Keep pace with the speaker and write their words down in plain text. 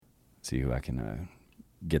see who I can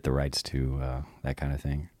get the rights to that kind of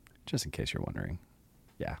thing, just in case you're wondering.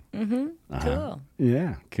 Yeah. Mm-hmm. Cool.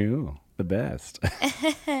 Yeah, cool. The best.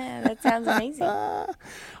 That sounds amazing.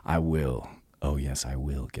 I will. Oh, yes, I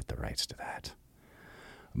will get the rights to that.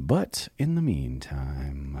 But in the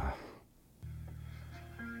meantime...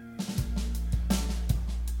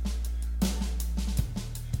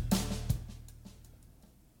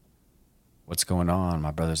 What's going on,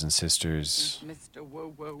 my brothers and sisters,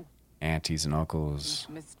 Mr.WooWoo, aunties and uncles,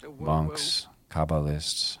 Mr.WooWoo, monks,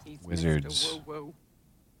 Kabbalists, wizards, Mr.WooWoo,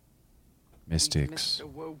 mystics,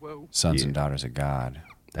 Mr.WooWoo, sons and daughters of God.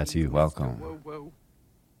 That's you. Welcome Mr.WooWoo.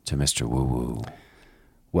 to Mr. Woo-Woo.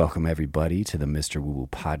 Welcome, everybody, to the Mr. Woo-Woo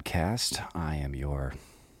podcast. I am your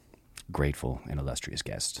grateful and illustrious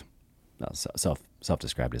guest,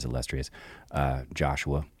 self-described as illustrious,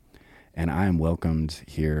 Joshua. And I am welcomed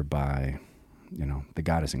here by, the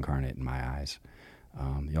goddess incarnate in my eyes.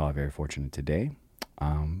 Y'all are very fortunate today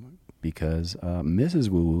because Mrs.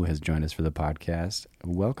 WooWoo has joined us for the podcast.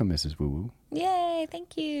 Welcome, Mrs. WooWoo. Yay,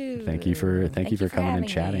 thank you. Thank you for coming and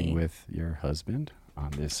chatting me. with your husband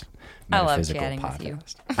on this I love metaphysical chatting with you.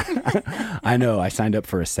 podcast. I know. I signed up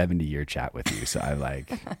for a 70-year chat with you, so I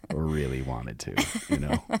really wanted to.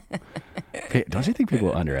 Hey, don't you think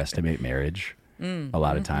people underestimate marriage? A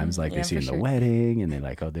lot of times, they see in the wedding, and they're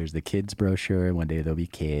like, "Oh, there's the kids brochure, and one day there'll be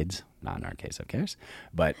kids." Not in our case, who cares?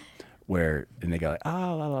 But and they go like,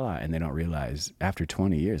 "Ah, la la la," and they don't realize after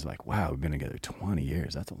 20 years, like, "Wow, we've been together 20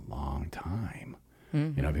 years. That's a long time."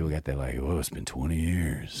 Mm-hmm. People get there like, "Oh, it's been 20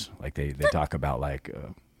 years." Like they talk about like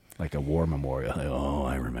a war memorial. Like, "Oh,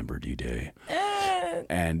 I remember D-Day,"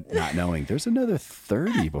 and not knowing there's another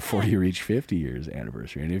 30 before you reach 50 years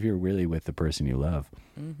anniversary. And if you're really with the person you love.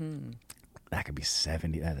 Mm-hmm. That could be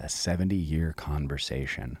 70. That's a 70-year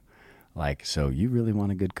conversation. So you really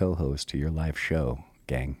want a good co-host to your live show,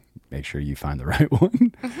 gang. Make sure you find the right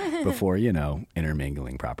one before,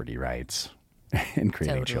 intermingling property rights and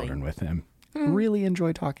creating children with them. Really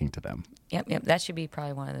enjoy talking to them. Yep. That should be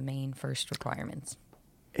probably one of the main first requirements.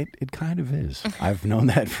 It kind of is. I've known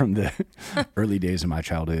that from the early days of my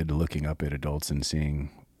childhood, looking up at adults and seeing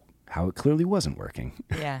how it clearly wasn't working.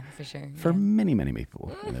 Yeah, for sure. For many, many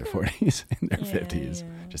people in their 40s, in their 50s. Yeah.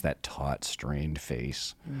 Just that taut, strained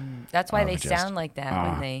face. That's why they just, sound like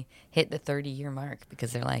that when they hit the 30-year mark,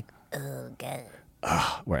 because they're like, oh,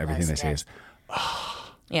 God. Where everything they say is,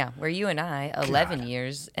 yeah, where you and I, 11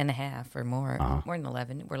 years and a half or more, more than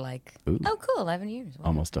 11, we're like, oh, cool, 11 years. Wow.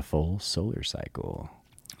 almost a full solar cycle.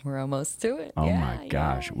 We're almost to it. Oh, yeah, my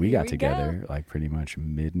gosh. We here got together pretty much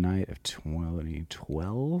midnight of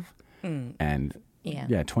 2012. And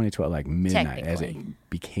 2012, midnight as it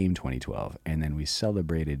became 2012. And then we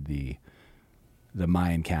celebrated the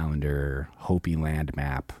Mayan calendar Hopi land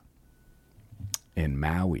map in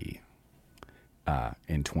Maui at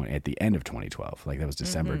the end of 2012. That was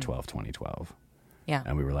December 12th, 2012. Yeah.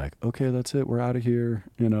 And we were like, okay, that's it. We're out of here.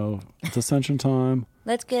 It's ascension time.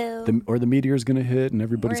 Let's go. The meteor's going to hit and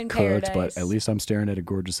everybody's We're in cooked, paradise. but at least I'm staring at a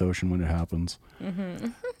gorgeous ocean when it happens. Mm-hmm.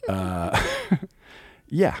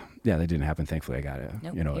 Yeah, that didn't happen. Thankfully, I got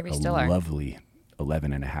here we a still are. lovely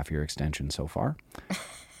 11.5-year extension so far.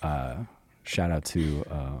 Shout out to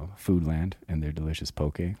Foodland and their delicious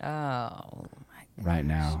poke. Oh, my Right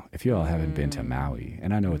now, if you all haven't been to Maui,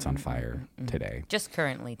 and I know it's on fire today. Just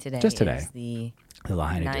currently today. Just today. Is the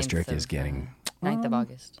Lahaina 9th district is of, getting 9th of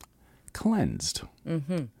August. cleansed,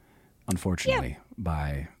 unfortunately,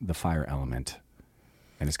 by the fire element.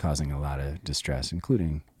 And it's causing a lot of distress,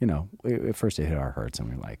 including, at first it hit our hearts and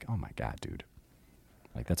we were like, oh my God, dude.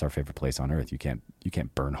 That's our favorite place on earth. You can't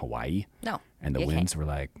burn Hawaii. No. And the you winds can't. were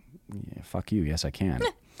like, yeah, fuck you. Yes, I can.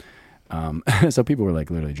 So people were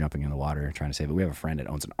literally jumping in the water trying to save it. We have a friend that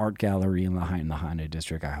owns an art gallery in the Lahaina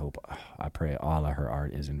district. I pray all of her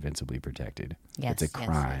art is invincibly protected. Yes, it's a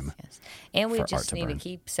crime. Yes. And we for art just to need to burn.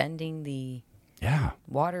 keep sending the Yeah.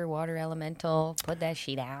 water elemental, put that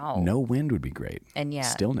shit out. No wind would be great. And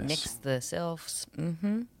Stillness. nix the sylphs.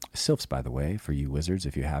 Sylphs, by the way, for you wizards,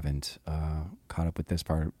 if you haven't caught up with this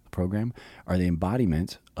part of the program, are the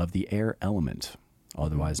embodiment of the air element,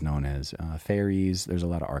 otherwise known as fairies. There's a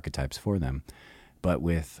lot of archetypes for them. But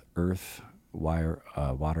with earth,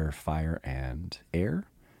 water, fire, and air,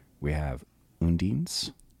 we have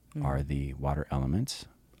undines are the water element.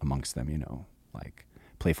 Amongst them,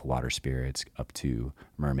 playful water spirits, up to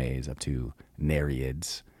mermaids, up to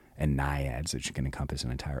nereids and naiads, which can encompass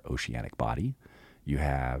an entire oceanic body. You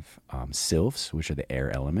have sylphs, which are the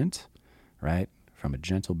air element, right? From a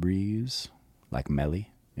gentle breeze, like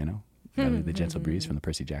Melly, Melly the gentle breeze from the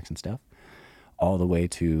Percy Jackson stuff, all the way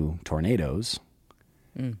to tornadoes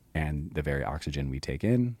and the very oxygen we take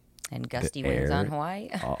in, And gusty winds on Hawaii.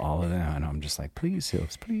 all of that. And I'm just like, please,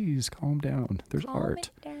 Sylphs, please calm down. There's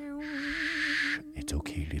art. Calm it down. Shh, it's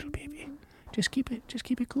okay, little baby. Just keep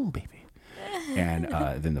it cool, baby. And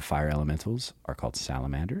then the fire elementals are called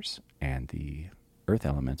salamanders, and the earth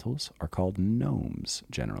elementals are called gnomes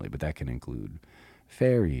generally, but that can include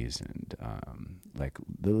fairies and like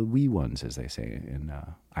the wee ones, as they say in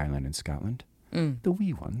Ireland and Scotland. The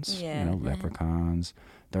wee ones, leprechauns.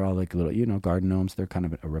 They're all like little, garden gnomes. They're kind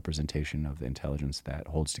of a representation of the intelligence that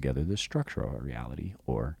holds together the structural reality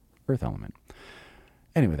or earth element.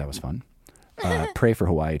 Anyway, that was fun. Pray for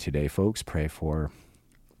Hawaii today, folks. Pray for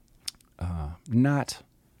not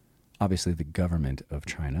obviously the government of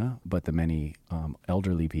China, but the many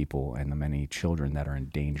elderly people and the many children that are in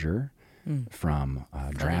danger from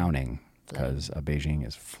drowning. Because Beijing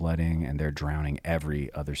is flooding, and they're drowning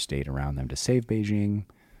every other state around them to save Beijing.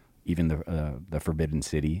 Even the Forbidden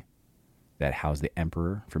City that housed the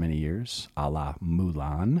emperor for many years, a la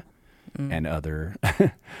Mulan, and other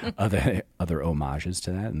homages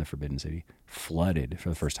to that in the Forbidden City, flooded for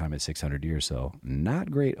the first time in 600 years. So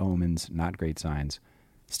not great omens, not great signs.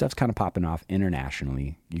 Stuff's kind of popping off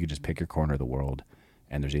internationally. You could just pick your corner of the world,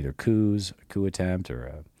 and there's either coups, a coup attempt,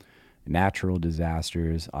 or natural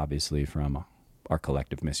disasters, obviously from our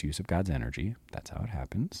collective misuse of God's energy. That's how it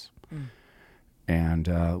happens. And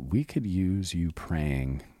we could use you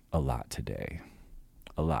praying a lot today.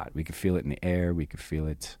 A lot. We could feel it in the air. We could feel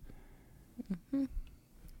it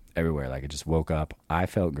everywhere. Like I just woke up. I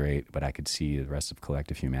felt great, but I could see the rest of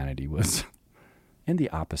collective humanity was in the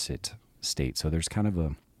opposite state. So there's kind of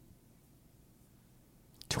a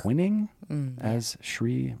twinning, as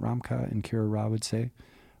Sri Ramka and Kira Ra would say,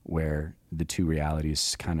 where the two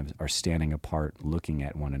realities kind of are standing apart, looking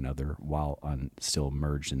at one another while still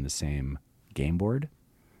merged in the same game board.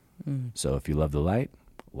 So if you love the light,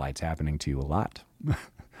 light's happening to you a lot.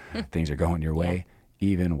 Things are going your way,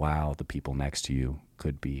 even while the people next to you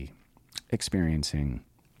could be experiencing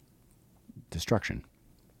destruction,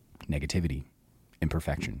 negativity,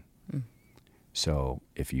 imperfection. So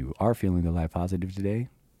if you are feeling the light positive today,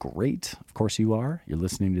 great. Of course you are. You're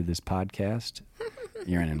listening to this podcast.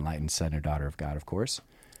 You're an enlightened son or daughter of God, of course.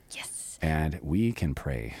 Yes. And we can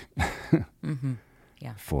pray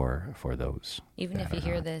for those. Even if you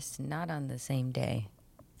hear this not on the same day.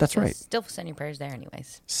 That's right. Still send your prayers there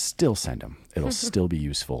anyways. Still send them. It'll still be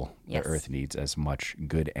useful. Yes. The earth needs as much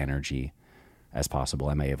good energy as possible.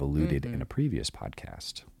 I may have alluded in a previous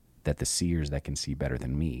podcast that the seers that can see better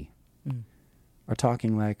than me are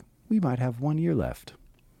talking like, we might have 1 year left.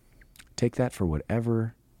 Take that for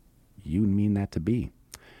whatever you mean that to be.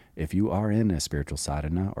 If you are in a spiritual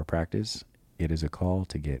sadhana or practice, it is a call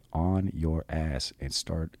to get on your ass and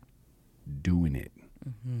start doing it.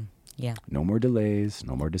 Yeah. No more delays,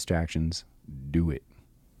 no more distractions. Do it.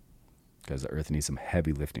 Because the earth needs some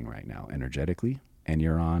heavy lifting right now, energetically. And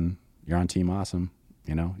you're on Team Awesome.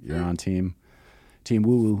 You're on Team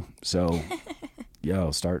Woo-Woo. So,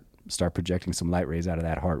 start projecting some light rays out of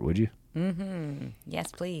that heart, would you?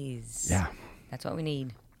 Yes, please. Yeah. That's what we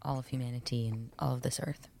need. All of humanity and all of this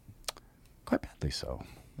earth. Quite badly so.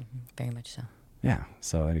 Very much so. Yeah.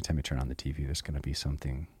 So anytime you turn on the TV, there's going to be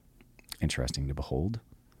something interesting to behold.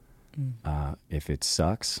 If it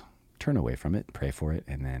sucks, turn away from it, pray for it,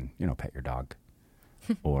 and then, pet your dog.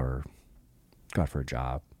 Or go out for a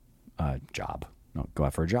jog. Go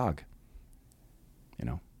out for a jog.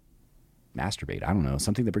 Masturbate. I don't know.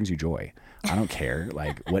 Something that brings you joy. I don't care.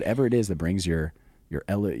 Like, whatever it is that brings your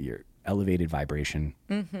elevated vibration,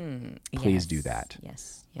 please do that.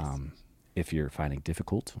 Yes. If you're finding it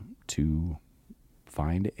difficult to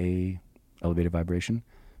find a elevated vibration,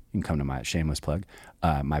 you can come to my shameless plug.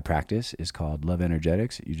 My practice is called Love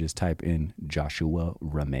Energetics. You just type in Joshua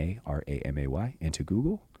Ramay, Ramay, into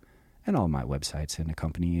Google, and all my websites and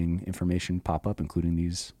accompanying information pop up, including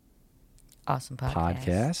these awesome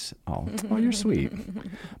podcasts. Oh, you're sweet.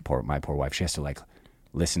 My poor wife. She has to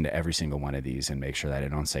listen to every single one of these and make sure that I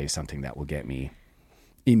don't say something that will get me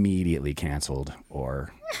immediately canceled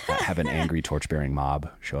or have an angry torch-bearing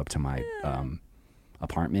mob show up to my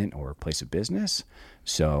apartment or place of business.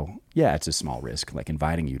 So, yeah, it's a small risk, like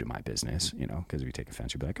inviting you to my business, because if you take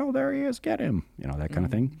offense, you'll be like, oh, there he is, get him, that kind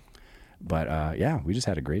of thing. But, we just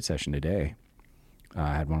had a great session today.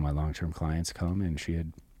 I had one of my long-term clients come, and she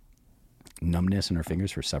had numbness in her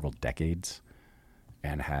fingers for several decades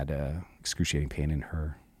and had excruciating pain in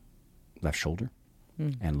her left shoulder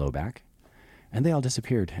and low back. And they all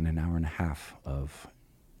disappeared in an hour and a half of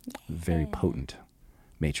very potent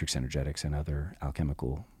matrix energetics and other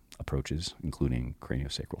alchemical approaches, including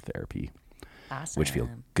craniosacral therapy, awesome, which feel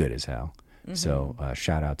good as hell. So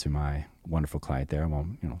shout out to my wonderful client there. I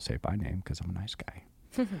won't, say it by name because I'm a nice guy.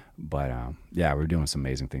 But yeah, we're doing some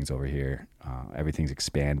amazing things over here. Everything's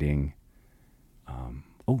expanding.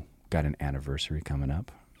 Got an anniversary coming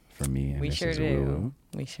up for me and Mrs.WooWoo.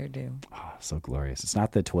 We sure do. Oh, so glorious. It's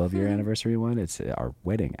not the 12-year anniversary one. It's our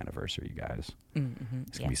wedding anniversary, you guys.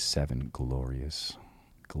 It's going to be 7 glorious,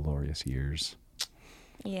 glorious years.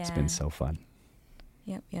 Yeah. It's been so fun.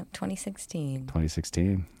 Yep. 2016.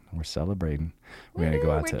 2016. We're celebrating. We're going to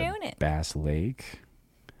go out to Bass Lake.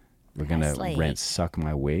 We're going to rent Suck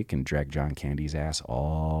My Wake and drag John Candy's ass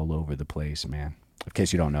all over the place, man. In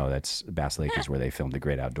case you don't know, that's Bass Lake is where they filmed The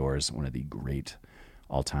Great Outdoors, one of the great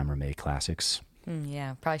all-time remake classics.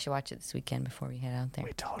 Yeah, probably should watch it this weekend before we head out there.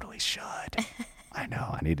 We totally should. I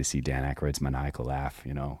know. I need to see Dan Aykroyd's maniacal laugh,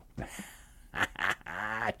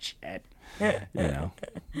 Shit.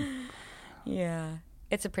 Yeah.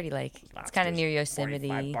 It's a pretty lake. It's kind of near Yosemite.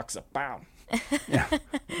 $45 a pound. Yeah.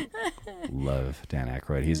 Love Dan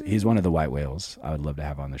Aykroyd. He's one of the white whales I would love to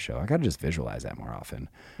have on the show. I got to just visualize that more often.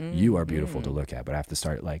 You are beautiful to look at, but I have to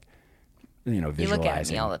start visualizing. You look at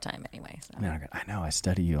me all the time anyway. So. I know. I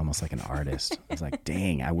study you almost like an artist. It's like,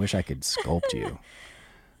 dang, I wish I could sculpt you.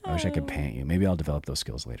 I wish I could paint you. Maybe I'll develop those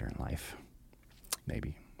skills later in life.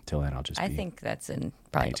 Maybe. Till then, I'll just I think that's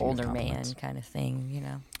probably an older man kind of thing,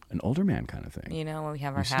 An older man kind of thing. When we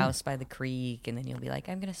have our house by the creek, and then you'll be like,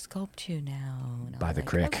 I'm going to sculpt you now. By the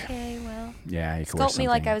creek. Okay, well. Yeah, you can sculpt me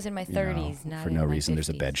like I was in my 30s. Not for no reason, 50s. there's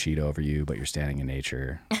a bed sheet over you, but you're standing in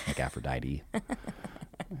nature like Aphrodite.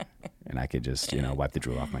 And I could just, wipe the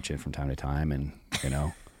drool off my chin from time to time and,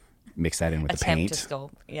 mix that in with the paint. Attempt to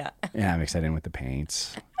sculpt, yeah. Yeah, mix that in with the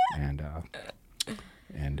paints and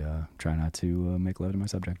try not to make love to my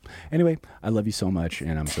subject. Anyway, I love you so much,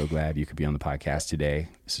 and I'm so glad you could be on the podcast today.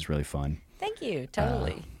 This is really fun. Thank you.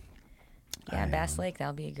 Totally. Bass Lake,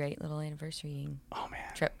 that'll be a great little anniversary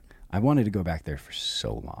trip. I wanted to go back there for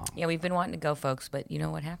so long. Yeah, we've been wanting to go, folks, but you know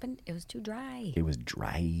what happened? It was too dry. It was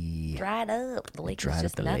dry. Dried up. The lake dried was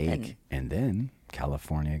just up the nothing. lake, and then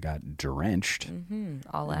California got drenched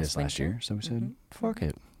all last year. So we said, fuck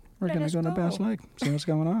it. We're going to go to Bass Lake, see what's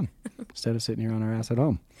going on, instead of sitting here on our ass at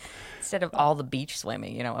home. Instead of all the beach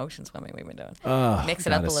swimming, ocean swimming we've been doing. Mix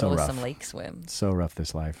it up a little with some lake swim. So rough,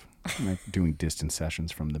 this life. Like doing distance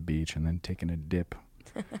sessions from the beach and then taking a dip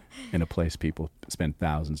in a place people spend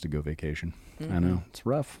thousands to go vacation. I know. It's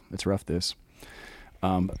rough. It's rough, this.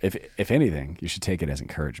 If anything, you should take it as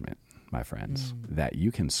encouragement, my friends, that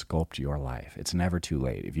you can sculpt your life. It's never too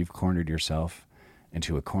late. If you've cornered yourself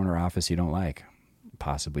into a corner office you don't like,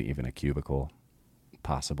 possibly even a cubicle,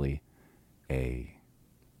 possibly a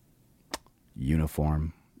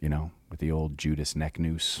uniform, with the old Judas neck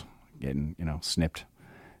noose getting, snipped.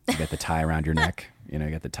 You get the tie around your neck, you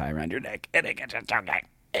get the tie around your neck, and it gets choking.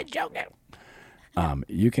 It's choking.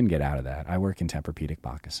 You can get out of that. I work in Tempur-Pedic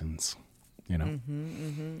moccasins, Now,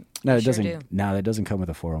 that doesn't come with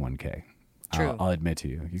a 401k. True. I'll admit to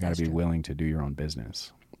you. You got to be willing to do your own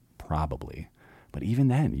business, probably. But even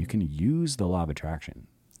then, you can use the law of attraction.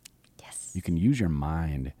 Yes. You can use your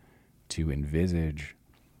mind to envisage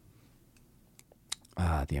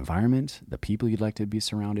the environment, the people you'd like to be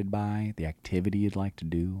surrounded by, the activity you'd like to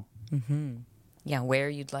do. Yeah, where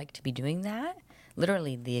you'd like to be doing that.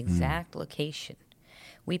 Literally the exact location.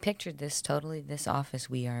 We pictured this office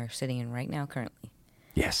we are sitting in right now currently.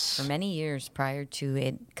 Yes. For many years prior to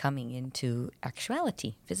it coming into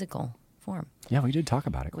actuality, physical form. Yeah, we did talk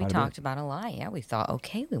about it quite a bit. We talked about a lot. Yeah, we thought,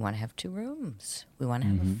 okay, we want to have 2 rooms. We want to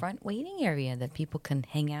have a front waiting area that people can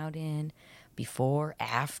hang out in before,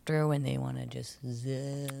 after, when they want to just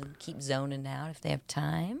keep zoning out if they have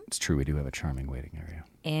time. It's true. We do have a charming waiting area.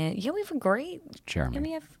 And yeah, we have a great... Charming. And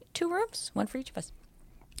we have 2 rooms, one for each of us.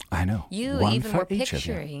 I know. You even were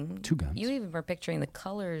picturing 2 guns. You even were picturing the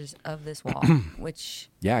colors of this wall, which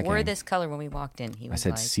were this color when we walked in. I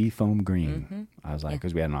said seafoam green. I was like,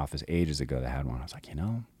 because we had an office ages ago that had one. I was like,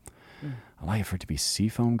 I like it for it to be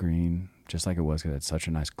seafoam green, just like it was, because it's such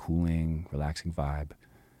a nice, cooling, relaxing vibe.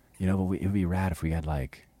 But it would be rad if we had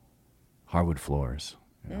like hardwood floors,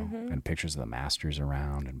 and pictures of the masters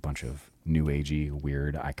around, and a bunch of new agey,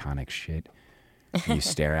 weird, iconic shit. You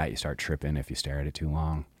stare at, you start tripping if you stare at it too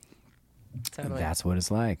long. Totally. That's what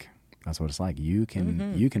it's like. You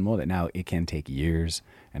can mold it. Now, it can take years,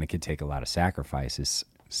 and it could take a lot of sacrifices,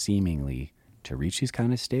 seemingly, to reach these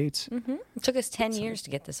kind of states. It took us 10 years to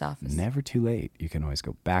get this office. Never too late. You can always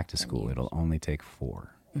go back to school. It'll only take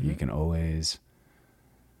 4. You can always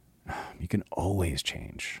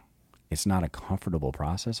change. It's not a comfortable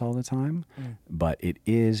process all the time, but it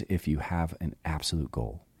is if you have an absolute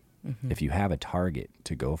goal. If you have a target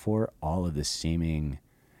to go for, all of the seeming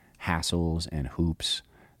hassles and hoops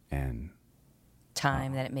and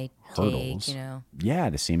time that it may hurdles. take, Yeah,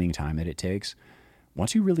 the seeming time that it takes.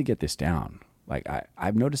 Once you really get this down, like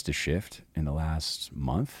I've noticed a shift in the last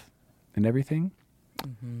month and everything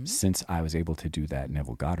since I was able to do that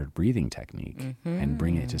Neville Goddard breathing technique and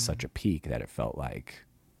bring it to such a peak that it felt like,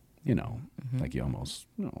 like you almost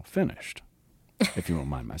finished. If you won't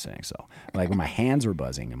mind my saying so. Like when my hands were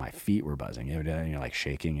buzzing and my feet were buzzing, and you're like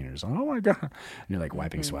shaking and you're just like, oh my God. And you're like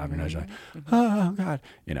wiping swab your nose, you're like, oh God.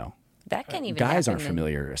 That can even guys happen aren't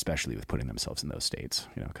familiar, especially with putting themselves in those states,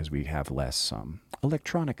 because we have less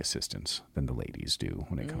electronic assistance than the ladies do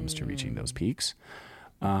when it comes to reaching those peaks.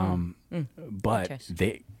 But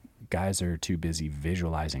guys are too busy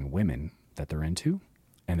visualizing women that they're into,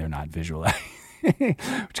 and they're not visualizing. Which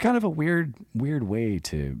is kind of a weird way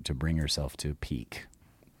to bring yourself to peak,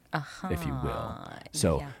 if you will.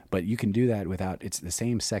 So, but you can do that without, it's the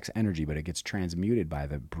same sex energy, but it gets transmuted by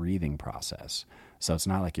the breathing process. So it's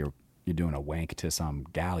not like you're doing a wank to some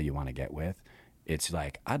gal you want to get with. It's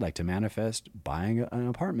like, I'd like to manifest buying an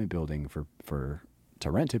apartment building to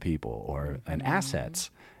rent to people or an assets.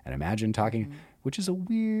 And imagine talking, which is a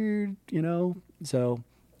weird, so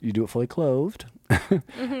you do it fully clothed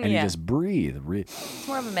and you just breathe. It's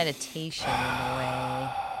more of a meditation in a way.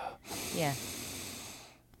 Yeah.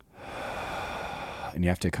 And you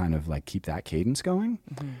have to kind of like keep that cadence going.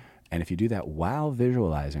 And if you do that while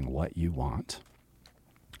visualizing what you want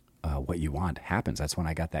happens. That's when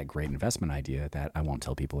I got that great investment idea that I won't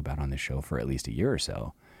tell people about on this show for at least a year or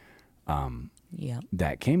so.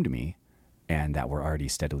 That came to me and that we're already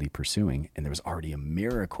steadily pursuing. And there was already a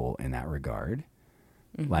miracle in that regard.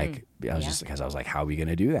 Like I was just because I was like, how are we going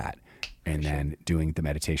to do that? And then doing the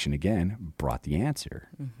meditation again brought the answer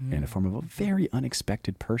in the form of a very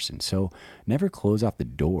unexpected person. So never close off the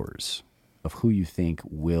doors of who you think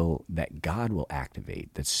that God will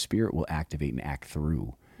activate, that spirit will activate and act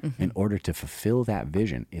through in order to fulfill that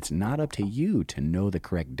vision. It's not up to you to know the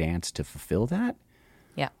correct dance to fulfill that.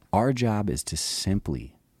 Yeah. Our job is to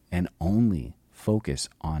simply and only focus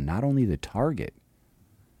on not only the target,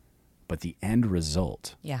 but the end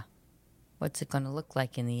result. Yeah. What's it going to look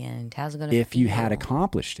like in the end? How's it going to If feel? you had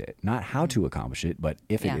accomplished it, not how to accomplish it, but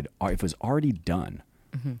if it was already done,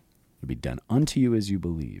 it'd be done unto you as you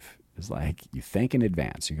believe. It's like you think in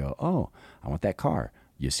advance. You go, oh, I want that car.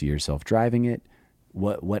 You see yourself driving it.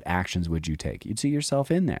 What actions would you take? You'd see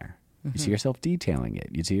yourself in there. You see yourself detailing it.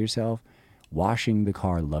 You'd see yourself washing the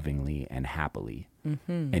car lovingly and happily.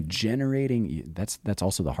 And generating, that's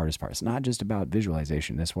also the hardest part. It's not just about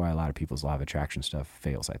visualization. That's why a lot of people's law of attraction stuff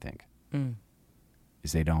fails, I think.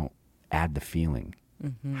 Is they don't add the feeling.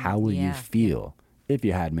 How will you feel if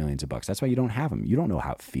you had millions of bucks? That's why you don't have them. You don't know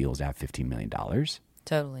how it feels to have $15 million.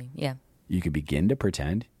 Totally, yeah. You could begin to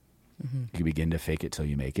pretend. You could begin to fake it till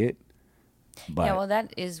you make it. But, yeah, well,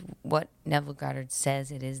 that is what Neville Goddard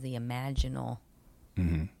says. It is the imaginal.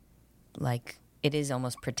 Like, it is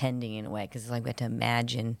almost pretending in a way, because it's like we have to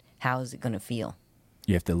imagine how is it going to feel.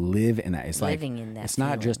 You have to live in that. It's living like, in that it's feeling.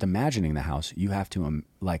 not just imagining the house. You have to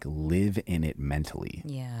live in it mentally.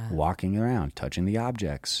 Yeah. Walking around, touching the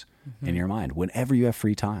objects in your mind whenever you have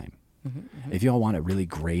free time. If you all want a really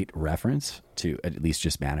great reference to at least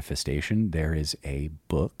just manifestation, there is a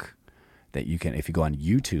book that you can, if you go on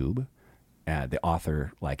YouTube, the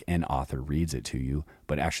author, like an author reads it to you,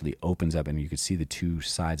 but actually opens up and you can see the two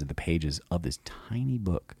sides of the pages of this tiny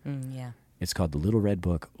book. Yeah. It's called The Little Red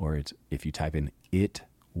Book, or it's, if you type in It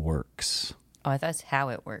Works. Oh, I thought it's How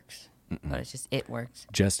It Works. But it's just It Works.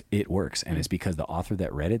 Just It Works. And it's because the author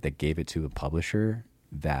that read it, that gave it to a publisher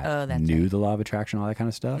that that's knew right. the law of attraction, all that kind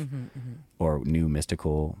of stuff, or knew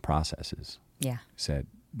mystical processes. Yeah. Said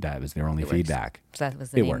that was their only It Works. feedback. So that was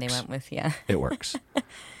the It name they works. went with, yeah. It works.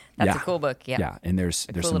 That's a cool book, yeah. Yeah, and there's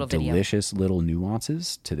cool some little video. delicious little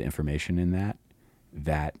nuances to the information in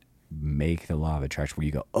that make the law of attraction where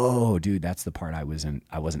you go, oh, dude, that's the part I wasn't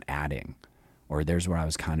adding, or there's where I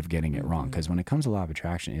was kind of getting it wrong. Because when it comes to law of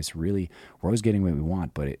attraction, it's really, we're always getting what we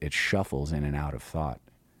want, but it shuffles in and out of thought.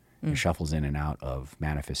 It shuffles in and out of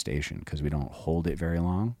manifestation because we don't hold it very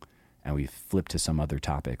long, and we flip to some other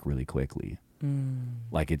topic really quickly.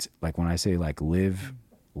 Like it's like when I say like live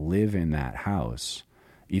in that house.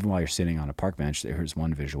 Even while you're sitting on a park bench, there's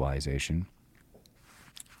one visualization,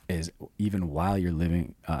 is even while you're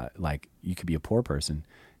living, like you could be a poor person,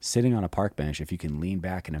 sitting on a park bench, if you can lean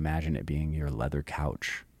back and imagine it being your leather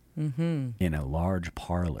couch in a large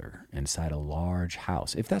parlor inside a large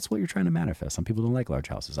house. If that's what you're trying to manifest. Some people don't like large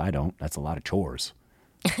houses. I don't. That's a lot of chores.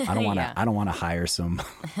 I don't want to. Yeah. I don't want to hire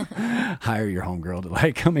your homegirl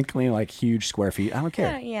to come and clean huge square feet. I don't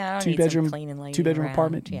care. Yeah, I don't two need bedroom, some cleaning lady 2-bedroom around.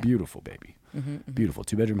 apartment, Yeah. beautiful, baby. Beautiful.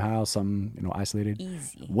 2-bedroom house, some, isolated.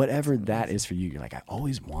 Easy. Whatever that is for you. You're like, I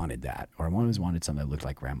always wanted that. Or I always wanted something that looked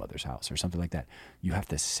like grandmother's house or something like that. You have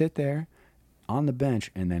to sit there on the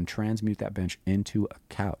bench and then transmute that bench into a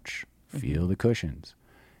couch. Feel the cushions.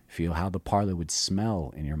 Feel how the parlor would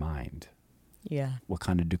smell in your mind. Yeah. What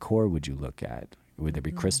kind of decor would you look at? Would there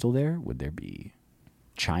be crystal there? Would there be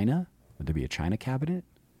china? Would there be a china cabinet?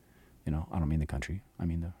 I don't mean the country. I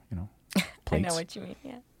mean the, plates. I know what you mean,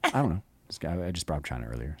 yeah. I don't know. I just brought up china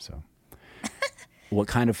earlier, so. What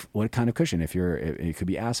kind of cushion? It could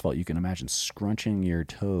be asphalt. You can imagine scrunching your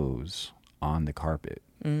toes on the carpet,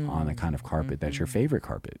 on the kind of carpet that's your favorite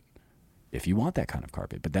carpet. If you want that kind of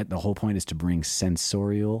carpet. But the whole point is to bring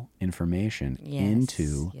sensorial information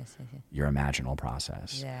into your imaginal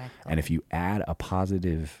process. Exactly. And if you add a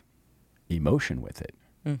positive emotion with it,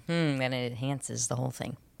 then it enhances the whole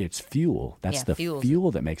thing. it's fuel. That's the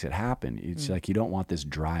fuel that makes it happen. It's like you don't want this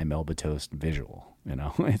dry Melba toast visual.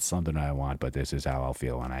 It's something I want, but this is how I'll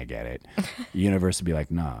feel when I get it. The universe would be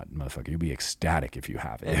like, nah, motherfucker, you'll be ecstatic if you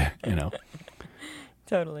have it.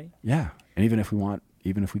 Totally. Yeah. And even if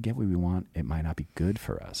we get what we want, it might not be good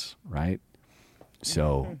for us, right?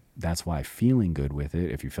 So that's why feeling good with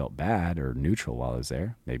it, if you felt bad or neutral while I was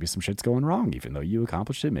there, maybe some shit's going wrong, even though you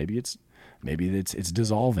accomplished it. Maybe it's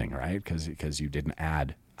dissolving, right? Because you didn't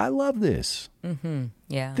add, I love this. Mm-hmm.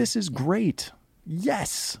 Yeah. This is great.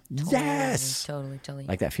 Yes. Totally, Yes. Totally.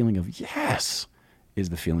 Like that feeling of yes is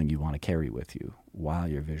the feeling you want to carry with you while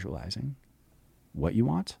you're visualizing what you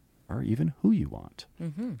want or even who you want.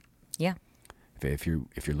 Mm-hmm. Yeah. If you're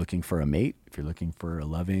looking for a mate, if you're looking for a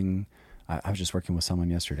loving, I was just working with someone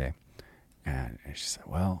yesterday, and she said,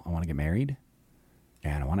 "Well, I want to get married,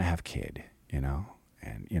 and I want to have a kid, and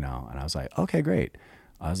I was like, okay, great.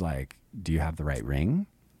 I was like, do you have the right ring?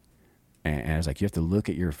 And I was like, you have to look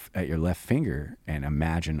at your left finger and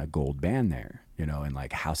imagine a gold band there, and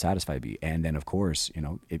like how satisfied it'd be. And then of course,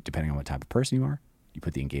 depending on what type of person you are, you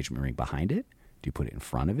put the engagement ring behind it. Do you put it in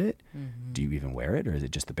front of it? Mm-hmm. Do you even wear it, or is it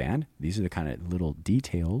just the band? These are the kind of little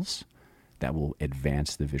details that will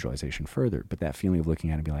advance the visualization further. But that feeling of looking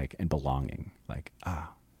at it and be like, and belonging, like, I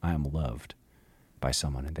am loved by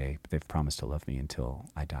someone, and they've promised to love me until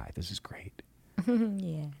I die. This is great.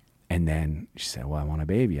 Yeah. And then she said, well, I want a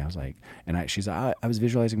baby. I was like, she's like, I was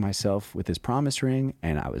visualizing myself with this promise ring,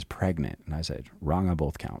 and I was pregnant. And I said, wrong on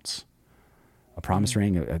both counts. A promise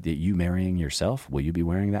ring, you marrying yourself, will you be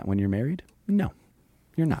wearing that when you're married? No,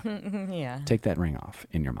 you're not. Yeah. Take that ring off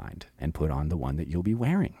in your mind and put on the one that you'll be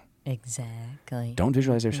wearing. Exactly. Don't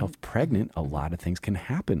visualize yourself pregnant. A lot of things can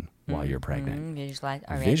happen while you're pregnant.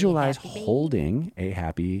 Visualize holding a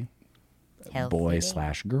happy boy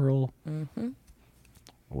 / girl,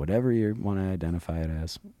 whatever you want to identify it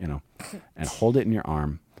as, and hold it in your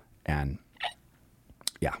arm and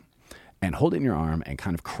hold it in your arm and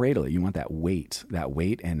kind of cradle it. You want that weight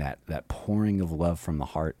and that pouring of love from the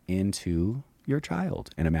heart into your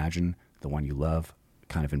child, and imagine the one you love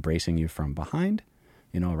kind of embracing you from behind,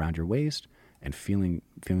 around your waist, and feeling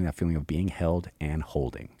that feeling of being held and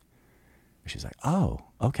holding. And she's like, oh,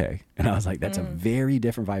 okay. And I was like, that's a very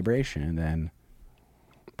different vibration than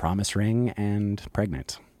promise ring and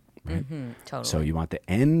pregnant. Right? Totally. So you want the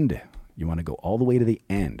end. You want to go all the way to the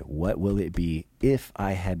end. What will it be if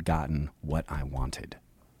I had gotten what I wanted?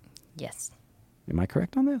 Yes. Am I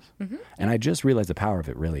correct on this? Mm-hmm. And I just realized the power of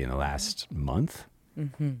it really in the last month.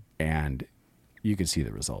 Mm-hmm. And you can see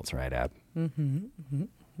the results, right, Ab? Mm-hmm.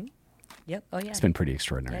 Mm-hmm. Yep. Oh, yeah. It's been pretty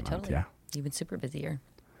extraordinary month, totally. Yeah. You've been super busier.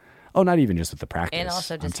 Oh, not even just with the practice. And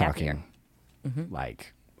also just happier.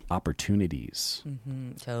 Like opportunities.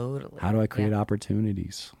 Mm-hmm. Totally. How do I create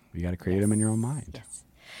opportunities? You got to create them in your own mind. Yes.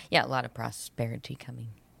 Yeah, a lot of prosperity coming.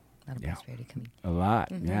 A lot.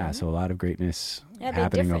 Mm-hmm. Yeah, so a lot of greatness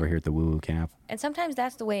happening over here at the WooWoo camp. And sometimes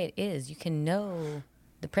that's the way it is. You can know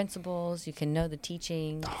the principles, you can know the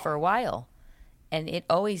teaching for a while. And it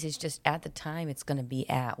always is just at the time it's going to be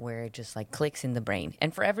at where it just like clicks in the brain.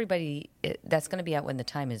 And for everybody, that's going to be at when the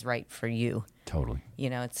time is right for you. Totally.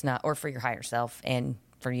 It's not, or for your higher self and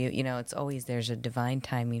for you, it's always, there's a divine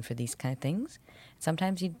timing for these kind of things.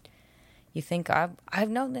 Sometimes you think, I've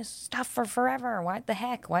known this stuff for forever. What the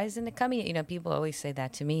heck? Why isn't it coming? People always say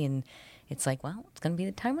that to me. And it's like, well, it's going to be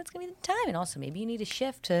the time when it's going to be the time. And also maybe you need a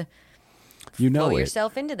shift to flow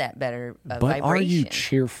yourself into that better vibration. But are you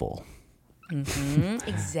cheerful? Mm-hmm.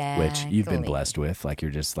 Exactly. Which you've been blessed with. Like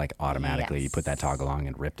you're just like automatically you put that toggle on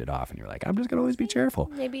and ripped it off. And you're like, I'm just going to always be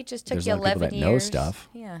cheerful. Maybe it just took There's you 11 years. There's people that know stuff.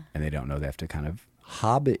 Yeah. And they don't know they have to kind of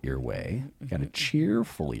hobbit your way. You got to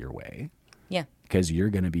cheerful your way. Yeah. Because you're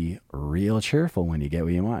going to be real cheerful when you get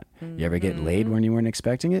what you want. You ever get laid when you weren't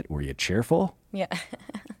expecting it? Were you cheerful? Yeah.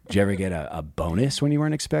 Did you ever get a bonus when you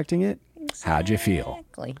weren't expecting it? Exactly. How'd you feel?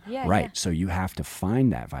 Yeah. Right. Yeah. So you have to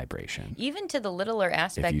find that vibration. Even to the littler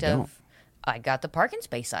aspect of, I got the parking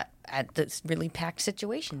space at this really packed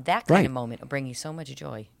situation. That kind of moment will bring you so much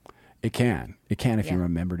joy. It can. It can if you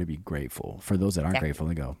remember to be grateful. For those that aren't grateful,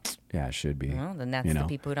 they go, yeah, it should be. Well, then that's the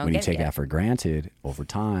people who don't when get you take it that for granted, over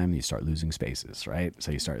time, you start losing spaces, right?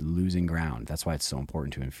 So you start losing ground. That's why it's so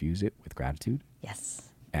important to infuse it with gratitude. Yes.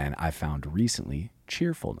 And I found recently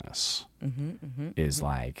cheerfulness is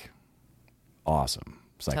like awesome.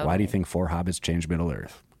 It's like, why do you think 4 hobbits changed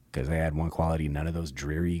Middle-earth? Because they had one quality, none of those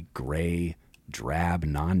dreary, gray, drab,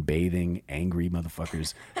 non-bathing, angry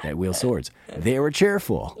motherfuckers that wield swords. They were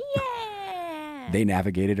cheerful. Yeah. They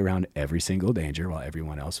navigated around every single danger while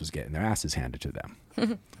everyone else was getting their asses handed to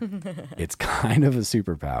them. It's kind of a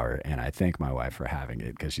superpower, and I thank my wife for having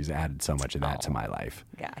it because she's added so much of that to my life.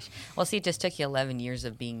 Gosh. Well, see, it just took you 11 years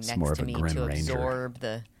of being next to me to absorb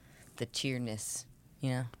the cheerness,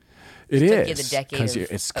 you know? It took you is, the decade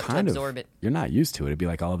it's to kind of, absorb it. you're not used to it. It'd be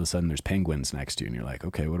like all of a sudden there's penguins next to you, and you're like,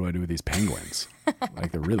 okay, what do I do with these penguins?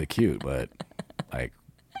 Like, they're really cute, but like,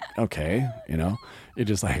 okay, you know? You're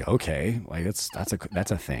just like, okay, like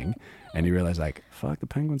that's a thing. And you realize, like, fuck, the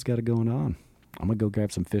penguin's got it going on. I'm going to go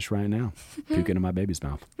grab some fish right now. Puke into my baby's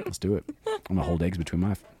mouth. Let's do it. I'm going to hold eggs between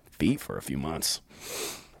my feet for a few months.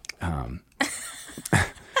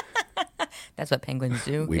 That's what penguins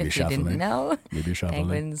do. We be if you shuffling. didn't know, We be shuffling.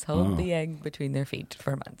 penguins hold the egg between their feet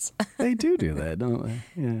for months. They do that, don't they?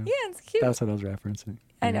 Yeah. Yeah, it's cute. That's what I was referencing.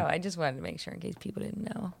 I know. I just wanted to make sure in case people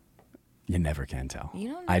didn't know. You never can tell. You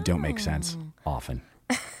don't I don't make know. sense often.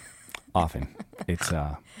 It's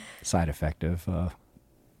a side effect of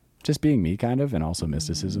just being me, kind of, and also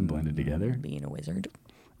mysticism blended together. Being a wizard.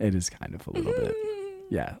 It is kind of a little bit.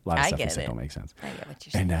 Yeah, a lot of I stuff get you say it. don't make sense. I get what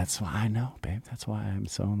you're saying. And that's why I know, babe. That's why I'm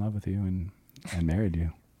so in love with you and married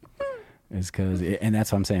you. Is because, and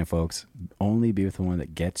that's what I'm saying, folks. Only be with the one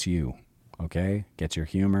that gets you, okay? Gets your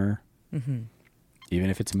humor. Mm-hmm. Even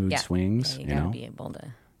if it's mood swings, you know? gotta be able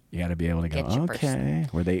to. You got to be able to go, Get your okay, person.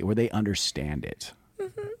 where they understand it.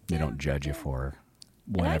 They don't judge you for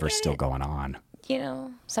whatever's still going on. You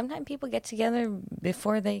know, sometimes people get together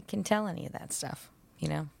before they can tell any of that stuff, you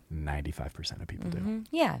know? 95% of people do.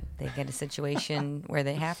 Yeah, they get a situation where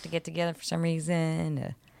they have to get together for some reason,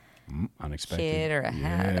 a Unexpected. kid or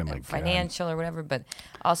Yeah, my a God. financial or whatever, but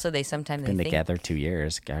also they sometimes Been they think, together 2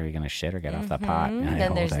 years. Are you going to shit or get off the pot? And Then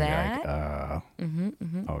the there's whole thing, that.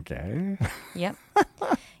 you're like, okay. yep.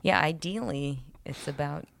 Yeah, ideally, it's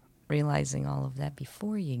about realizing all of that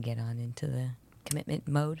before you get on into the commitment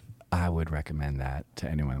mode. I would recommend that to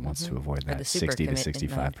anyone that wants to avoid Or the that super 60 to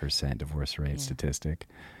commitment mode. 65% divorce rate statistic.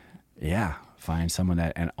 Yeah, find someone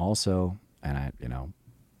that, and also, and I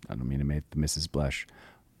don't mean to make the missus blush,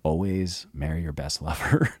 always marry your best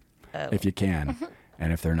lover if you can.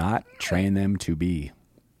 And if they're not, train them to be,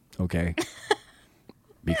 okay?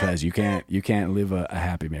 Because you can't live a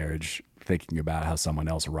happy marriage thinking about how someone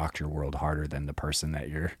else rocked your world harder than the person that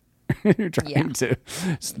you're trying to.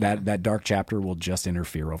 That dark chapter will just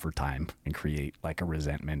interfere over time and create like a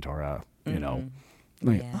resentment or a,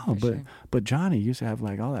 like, but Johnny used to have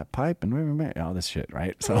like all that pipe and all this shit,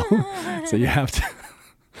 right? So you have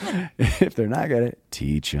to, if they're not gonna,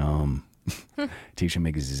 teach them. Teach them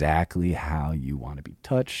exactly how you want to be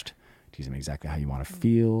touched. Teach them exactly how you want to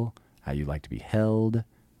feel, how you like to be held,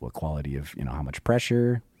 what quality of, how much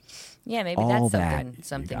pressure. Yeah, maybe All that's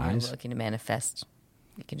something that, you you're guys. looking to manifest.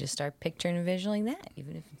 You can just start picturing and visualizing that,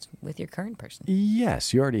 even if it's with your current person.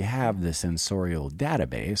 Yes, you already have the sensorial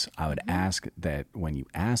database. I would ask that when you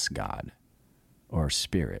ask God or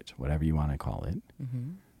spirit, whatever you want to call it,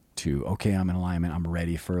 to, okay, I'm in alignment. I'm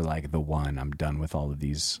ready for like the one. I'm done with all of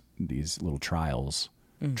these little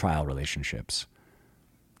trial relationships.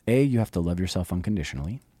 You have to love yourself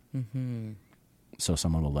unconditionally. So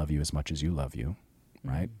someone will love you as much as you love you,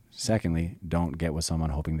 right? Secondly, don't get with someone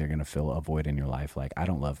hoping they're going to fill a void in your life. Like, I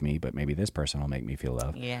don't love me, but maybe this person will make me feel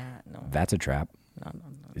loved. Yeah, no. That's a trap.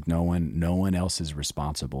 No. No one else is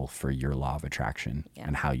responsible for your law of attraction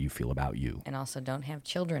and how you feel about you. And also don't have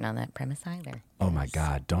children on that premise either. Oh my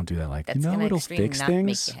God, don't do that. Like, That's gonna it'll extremely fix not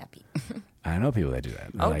things. make you happy. I know people that do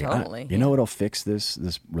that. They're Oh, like, totally, you know what'll fix this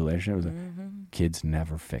relationship? Kids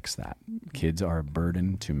never fix that. Kids are a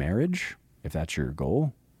burden to marriage, if that's your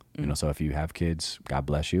goal. So if you have kids, God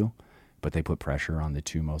bless you. But they put pressure on the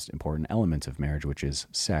two most important elements of marriage, which is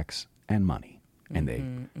sex and money. And they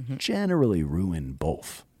generally ruin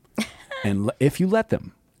both. And if you let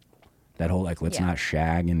them, that whole like, let's not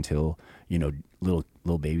shag until, little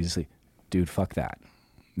babies sleep. Dude, fuck that.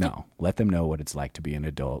 No, let them know what it's like to be an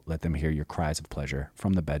adult. Let them hear your cries of pleasure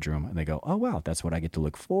from the bedroom. And they go, oh, wow, that's what I get to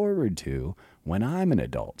look forward to when I'm an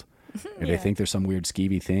adult. If they think there's some weird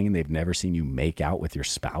skeevy thing and they've never seen you make out with your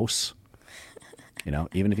spouse,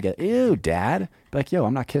 even if you get, ew, dad, be like, yo,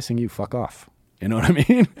 I'm not kissing you. Fuck off. You know what I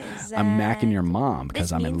mean? Exactly. I'm macking your mom because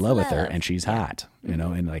This I'm in means love with her love. and she's hot,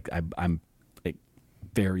 and like I'm like,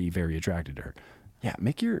 very, very attracted to her. Yeah,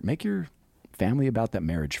 make your family about that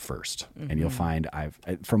marriage first, and you'll find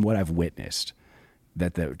from what I've witnessed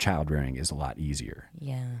that the child rearing is a lot easier.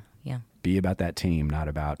 Yeah. Be about that team, not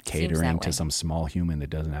about catering that to way. some small human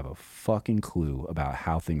that doesn't have a fucking clue about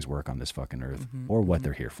how things work on this fucking earth or what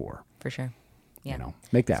they're here for. For sure. Yeah.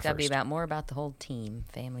 Make that It's got to first. be more about the whole team,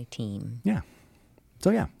 family team. Yeah.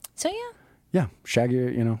 So yeah. Yeah, shag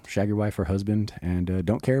your wife or husband, and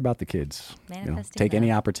don't care about the kids. Manifesting Take any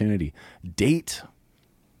love. opportunity. Date.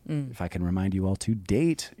 If I can remind you all to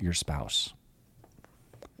date your spouse.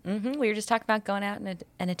 We were just talking about going out on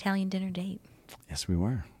an Italian dinner date. Yes, we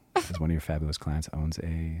were. Because one of your fabulous clients owns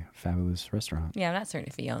a fabulous restaurant. Yeah, I'm not certain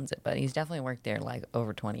if he owns it, but he's definitely worked there like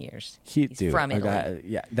over 20 years. He's from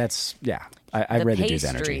Italy. I read the dude's pastry,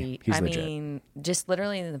 energy. He's legit. mean, just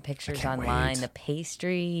literally in the pictures can't online, wait. the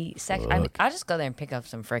pastry section. I mean, Look. I'll just go there and pick up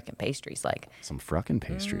some freaking pastries. Like, Some fruckin'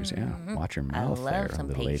 pastries, yeah. Watch your I mouth love there, some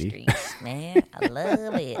little pastries, lady. man. I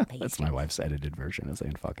love it. Pastries. That's my wife's edited version of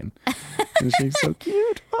saying fucking. And she's so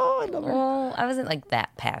cute. Oh, I love her. Well, I wasn't like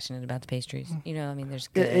that passionate about the pastries. I mean, there's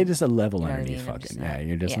good. It is a level You know what I underneath mean? I'm fucking. just Yeah, not-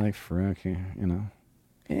 you're just yeah. like, frickin',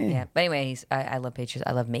 Yeah, but anyways, I love pastries.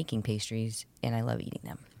 I love making pastries, and I love eating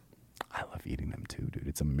them. I love eating them too, dude.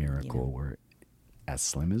 It's a miracle we're as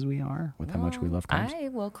slim as we are with how much we love carbs. I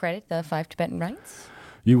will credit the 5 Tibetan rites.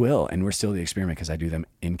 You will, and we're still the experiment because I do them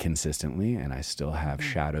inconsistently, and I still have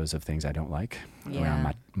shadows of things I don't like around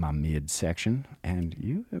Yeah. my midsection. And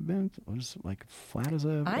you have been just like flat as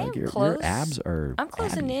a. I like am your close. abs are. I'm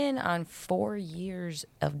closing abby. in on 4 years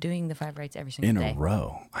of doing the 5 rites every single In day. a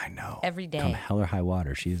row. I know. Every day. Come hell or high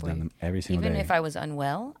water, she's done them every single Even day. if I was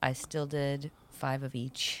unwell, I still did 5 of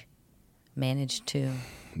each. Managed to.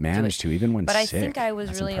 Managed to, even when But I sick. think I was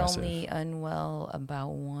That's really impressive. only unwell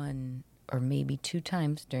about 1 or maybe 2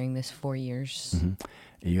 times during this 4 years.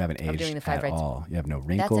 You haven't aged doing the 5 at rites. all. You have no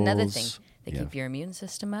wrinkles. That's another thing. They You keep have- your immune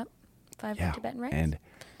system up. 5 Yeah, Tibetan rites. and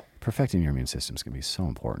perfecting your immune system is going to be so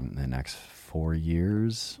important in the next 4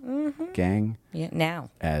 years, gang. yeah, now.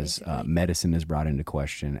 As medicine is brought into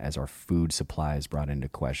question, as our food supply is brought into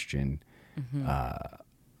question,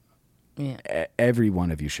 Yeah. every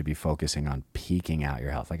one of you should be focusing on peaking out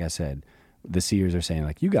your health. Like I said, the seers are saying,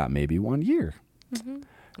 like, you got maybe 1 year.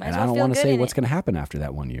 Might And as I well don't feel want to good say in what's it. going to happen after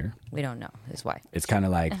that 1 year. We don't know. Is why. It's kind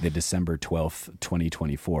of like the December 12th,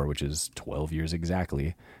 2024, which is 12 years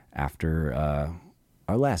exactly after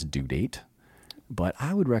our last due date. But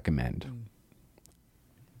I would recommend,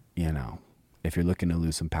 if you're looking to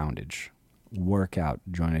lose some poundage, work out,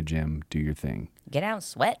 join a gym, do your thing. Get out and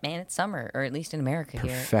sweat, man. It's summer, or at least in America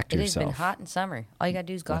Perfect here. It has been yourself. hot in summer. All you got to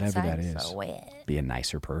do is go Whatever outside that and is. sweat. Be a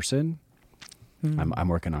nicer person. I'm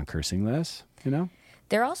working on cursing less,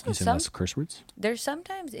 There are also using some. less curse words. There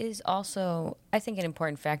sometimes is also, I think, an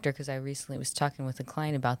important factor because I recently was talking with a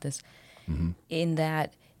client about this, in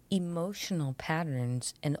that emotional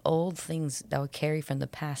patterns and old things that we carry from the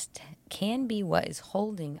past can be what is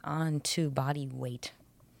holding on to body weight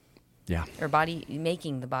Yeah. or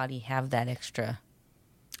making the body have that extra.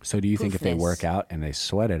 So do you think if they Poofness. work out and they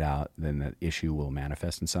sweat it out, then the issue will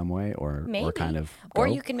manifest in some way or kind of Or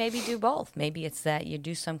go? you can maybe do both. Maybe it's that you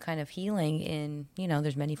do some kind of healing in,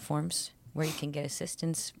 there's many forms where you can get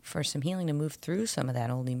assistance for some healing to move through some of that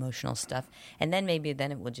old emotional stuff. And then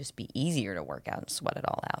it will just be easier to work out and sweat it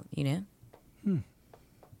all out, I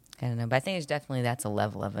don't know. But I think that's a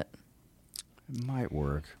level of it. It might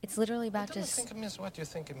work. It's literally about Don't just... think it means what you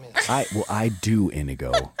think it means. I do,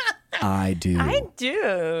 Inigo. I do. I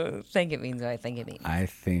do think it means what I think it means. I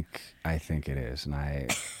think it is, and I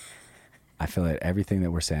feel that everything that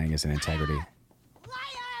we're saying is in integrity.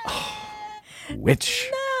 Witch!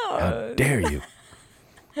 No. How dare you?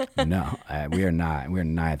 No, we are not. We're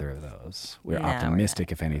neither of those. We're No, we're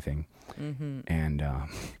optimistic, if anything, and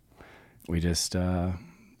we just.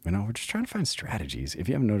 We're just trying to find strategies. If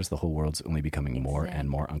you haven't noticed, the whole world's only becoming more and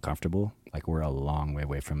more uncomfortable. Like we're a long way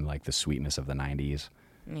away from like the sweetness of the 90s.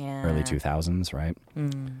 Yeah. Early 2000s, right?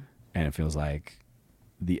 And it feels like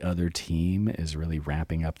the other team is really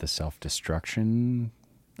ramping up the self-destruction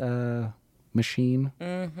machine.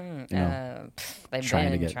 They've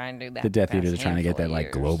Trying to been get trying to do that the Death the Eaters are past trying to get that handful of like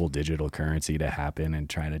years. global digital currency to happen and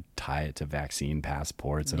trying to tie it to vaccine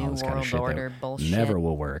passports and all New this kind of world shit order that bullshit. never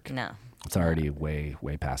will work. No. It's already way,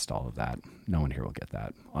 way past all of that. No one here will get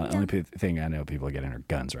that. The only thing I know people are getting are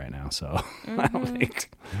guns right now. So I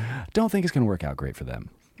don't think it's going to work out great for them.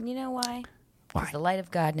 You know why? Why? Because the light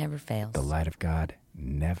of God never fails. The light of God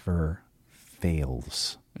never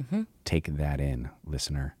fails. Take that in,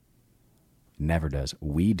 listener. Never does.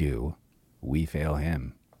 We do. We fail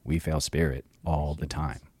him. We fail spirit all the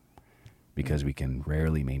time because we can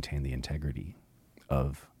rarely maintain the integrity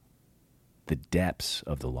of the depths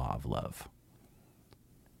of the law of love.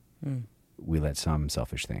 We let some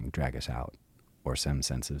selfish thing drag us out, or some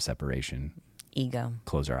sense of separation, ego,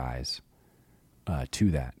 close our eyes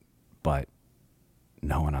to that. But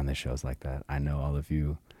no one on this show is like that. I know all of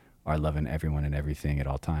you are loving everyone and everything at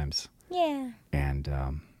all times. Yeah. And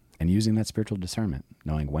using that spiritual discernment,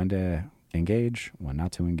 knowing when to engage, when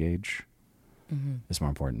not to engage, is more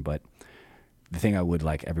important. But the thing I would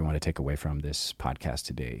like everyone to take away from this podcast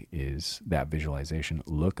today is that visualization.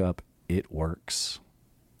 Look up It Works.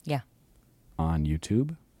 Yeah. On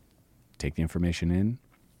YouTube. Take the information in.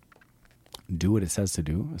 Do what it says to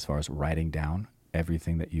do as far as writing down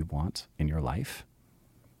everything that you want in your life.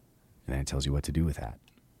 And then it tells you what to do with that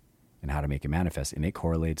and how to make it manifest. And it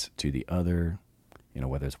correlates to the other,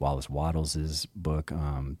 whether it's Wallace Wattles' book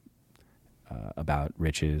about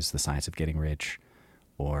riches, The Science of Getting Rich,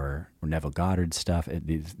 or Neville Goddard's stuff.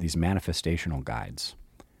 These manifestational guides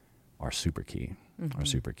are super key.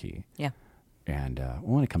 Yeah. And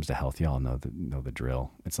when it comes to health, y'all know the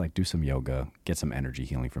drill. It's like do some yoga, get some energy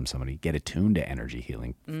healing from somebody, get attuned to energy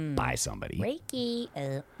healing by somebody. Reiki.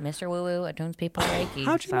 Mr.WooWoo attunes people Reiki.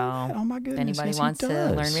 How'd you know that? Oh my goodness. If anybody yes, wants to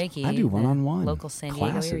learn Reiki, I do one-on-one local San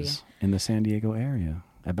Diego classes area. in the San Diego area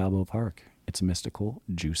at Balboa Park. It's mystical,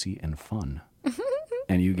 juicy, and fun.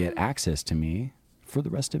 And you get access to me for the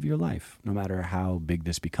rest of your life, no matter how big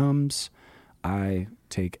this becomes. I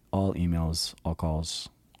take all emails, all calls,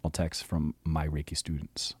 all texts from my Reiki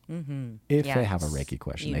students. If they have a Reiki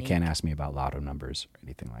question. Unique. They can't ask me about lotto numbers or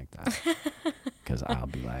anything like that. Because I'll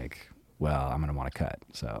be like, well, I'm going to want to cut.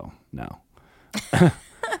 So, no.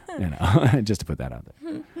 Just to put that out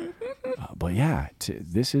there. But yeah,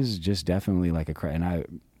 this is just definitely like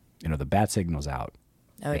and the bat signal's out.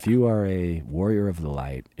 Oh, if you are a warrior of the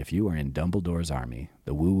light, if you are in Dumbledore's army,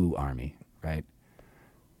 the woo-woo army, right?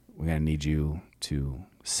 We're going to need you to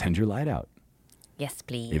send your light out. Yes,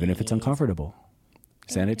 please. Even if it's uncomfortable.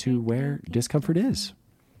 Send it to where discomfort is.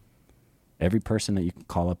 Every person that you can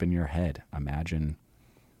call up in your head, imagine.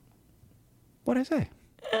 What'd I say?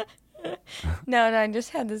 No, I just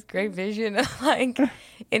had this great vision of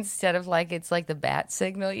instead of it's like the bat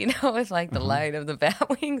signal, it's like the light of the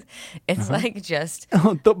bat wings. It's like just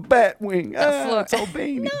the bat wing. It's so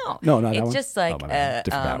baby. No, not it's that just one. like different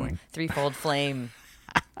bat wing. threefold flame.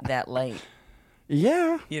 That light.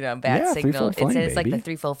 Yeah. Bat signal. Flame, it's like the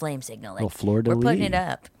threefold flame signal. Little fleur de we're putting lis. it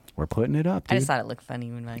up. We're putting it up, dude. I just thought it looked funny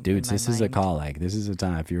when Dudes, this is a call. This is a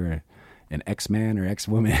time. If you're an X-Man or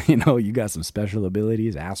X-woman, you got some special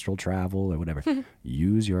abilities, astral travel or whatever.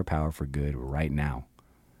 Use your power for good right now.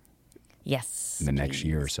 Yes. In the next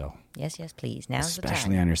year or so. Yes, please. Now's the time.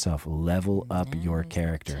 Especially on yourself. Level up your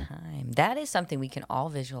character. That is something we can all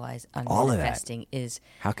visualize on all manifesting is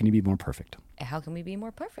how can you be more perfect? How can we be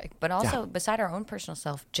more perfect? But also, beside our own personal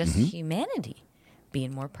self, just humanity.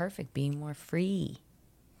 Being more perfect, being more free,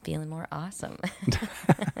 feeling more awesome.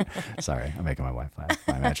 Sorry, I'm making my wife laugh.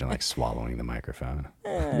 I imagine swallowing the microphone.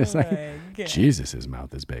 It's Jesus, his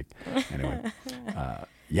mouth is big. Anyway,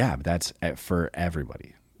 but that's for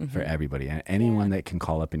everybody. For everybody. And anyone that can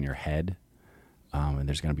call up in your head, and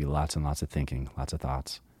there's going to be lots and lots of thinking, lots of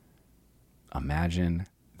thoughts. Imagine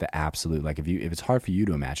the absolute, if it's hard for you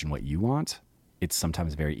to imagine what you want, it's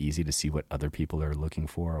sometimes very easy to see what other people are looking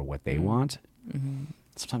for or what they want.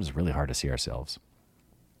 Sometimes it's really hard to see ourselves.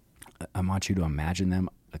 I want you to imagine them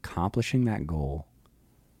accomplishing that goal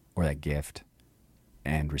or that gift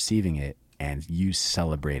and receiving it and you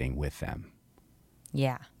celebrating with them.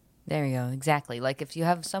 Yeah, there you go. Exactly. If you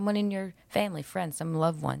have someone in your family, friend, some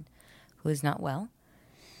loved one who is not well,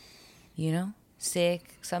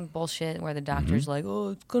 sick, some bullshit where the doctor's like, oh,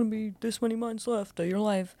 it's going to be this many months left of your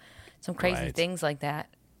life. Some crazy things like that,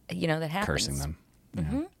 that happens. Cursing them.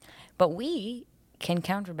 Yeah. But we can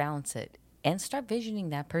counterbalance it and start visioning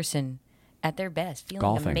that person at their best,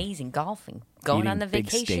 feeling amazing, golfing, going eating on the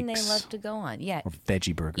vacation steaks. they love to go on. Yeah. Or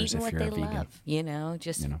veggie burgers eating if you're a vegan.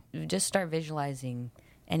 Love, just start visualizing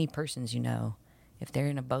any persons if they're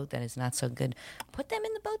in a boat that is not so good, put them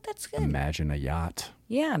in the boat that's good. Imagine a yacht.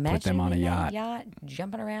 Yeah, imagine put them on a yacht,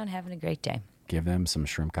 jumping around, having a great day. Give them some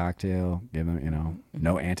shrimp cocktail. Give them,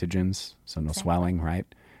 no antigens, so no swelling, right?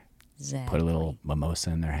 Exactly. Put a little mimosa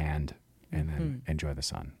in their hand and then enjoy the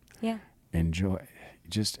sun. Yeah. enjoy,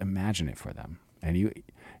 just imagine it for them. And you'd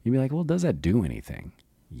be like, well, does that do anything?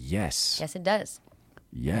 Yes. Yes, it does.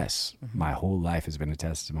 Yes. My whole life has been a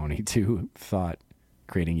testimony to thought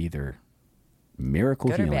creating either miracle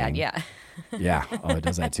Good healing. or bad, yeah. Yeah. Oh, it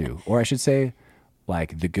does that too. Or I should say,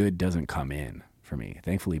 like, the good doesn't come in for me.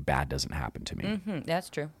 Thankfully, bad doesn't happen to me. That's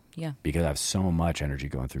true. Yeah. Because I have so much energy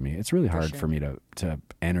going through me. It's really hard for me to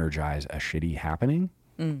energize a shitty happening.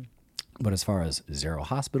 But as far as 0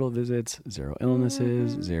 hospital visits, 0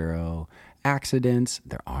 illnesses, 0 accidents,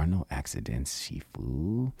 there are no accidents,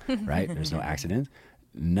 Shifu, right? There's no accidents.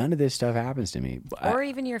 None of this stuff happens to me. Or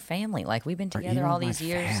even your family. Like, we've been together all these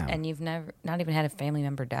years, fam. and you've not even had a family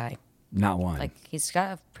member die. Not one. Like, he's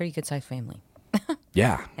got a pretty good-sized family.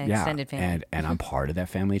 Yeah, An yeah. extended family. And I'm part of that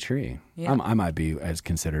family tree. Yeah. I might be as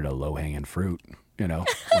considered a low-hanging fruit, when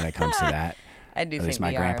it comes to that. I do At think least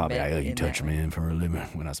my we grandpa are a be bit like, oh, you in touch that me way. in for a living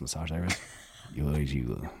when I was massage therapist. What'd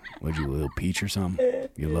you, a little peach or something?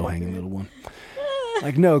 You low-hanging little one?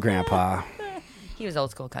 Like, no, Grandpa. He was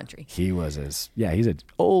old school country. He was he's an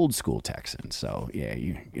old school Texan. So, yeah,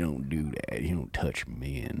 you don't do that. You don't touch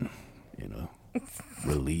me in,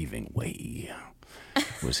 relieving way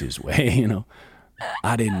was his way,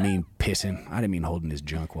 I didn't mean pissing. I didn't mean holding his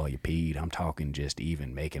junk while you peed. I'm talking just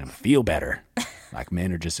even making him feel better. Like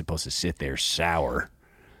men are just supposed to sit there sour.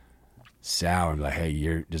 And like,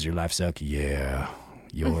 hey, does your life suck? Yeah.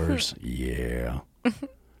 Yours? Yeah.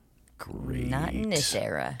 Great. Not in this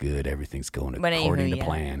era. Good. Everything's going But according anywho, to yeah.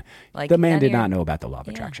 plan. Like, the man not did here. not know about the law of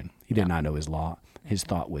Yeah. attraction. He did not know his law. His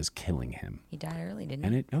thought was killing him. He died early, didn't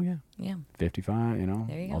And he? it, oh yeah, Yeah. 55,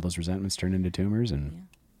 There you go. all those resentments turned into tumors and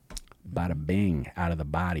bada bing out of the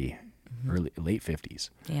body, late 50s.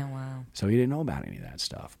 Yeah, wow. So he didn't know about any of that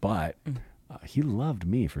stuff, but he loved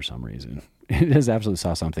me for some reason. He just absolutely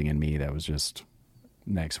saw something in me that was just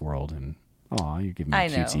next world. And aw, you give me a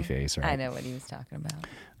cutesy face, right? I know what he was talking about.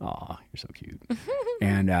 Aw, you're so cute.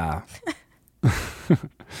 And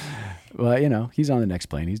well, he's on the next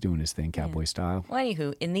plane. He's doing his thing, cowboy style. Well,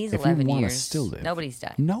 anywho, in these If you 11 wanna years, still live. nobody's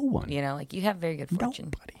died. No one. Like, you have very good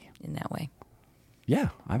fortune Nobody. in that way. Yeah,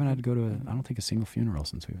 I haven't had to go to, I don't think, a single funeral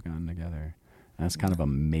since we've gotten together. And that's kind of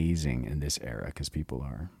amazing in this era because people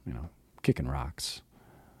are, kicking rocks.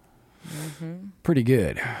 Pretty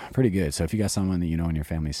good. So if you got someone that you know in your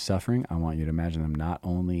family suffering, I want you to imagine them not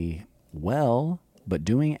only well, but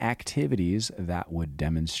doing activities that would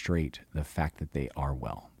demonstrate the fact that they are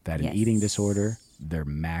well. That an eating disorder, they're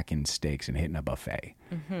macking steaks and hitting a buffet.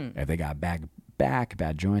 If they got bad back,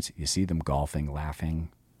 bad joints, you see them golfing, laughing,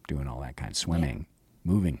 doing all that kind of swimming,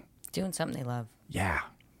 moving. Doing something they love. Yeah.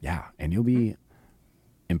 And you'll be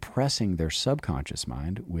impressing their subconscious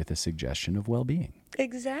mind with a suggestion of well-being.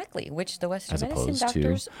 Exactly, which the Western As medicine opposed to,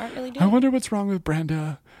 doctors aren't really doing. I wonder what's wrong with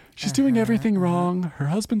Brenda. She's doing everything wrong. Her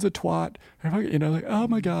husband's a twat. Like, oh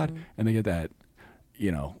my God. And they get that,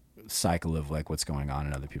 cycle of like what's going on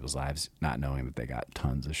in other people's lives, not knowing that they got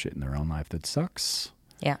tons of shit in their own life that sucks.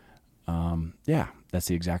 Yeah. Yeah, that's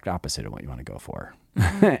the exact opposite of what you want to go for.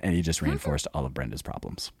 And you just reinforced all of Brenda's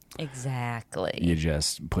problems. Exactly. You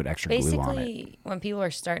just put extra glue on it. Basically, when people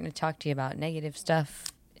are starting to talk to you about negative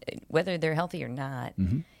stuff, whether they're healthy or not,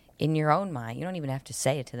 in your own mind, you don't even have to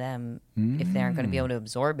say it to them if they aren't going to be able to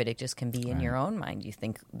absorb it. It just can be in your own mind. You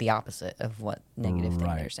think the opposite of what negative thing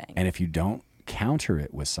they're saying. And if you don't counter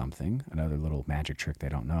it with something, another little magic trick they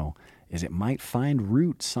don't know is it might find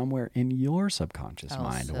root somewhere in your subconscious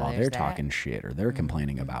mind so while there's they're that. talking shit or they're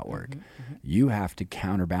complaining about work. You have to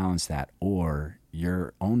counterbalance that, or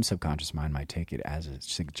your own subconscious mind might take it as a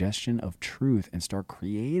suggestion of truth and start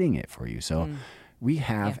creating it for you. So we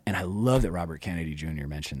have, and I love that Robert Kennedy Jr.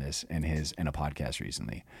 mentioned this in a podcast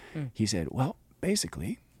recently. He said, well,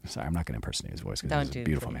 basically, sorry, I'm not going to impersonate his voice because he's a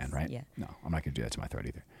beautiful man, right? Yeah. No, I'm not going to do that to my throat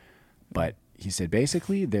either. But he said,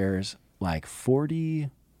 basically, there's like 40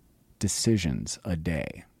 decisions a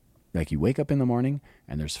day. Like you wake up in the morning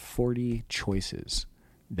and there's 40 choices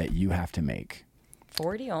that you have to make.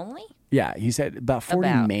 40 only? Yeah, he said about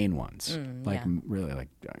 40 main ones. Really, like,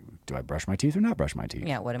 do I brush my teeth or not brush my teeth?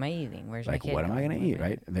 Yeah, what am I eating? Where's my Like, kid what am I going to eat,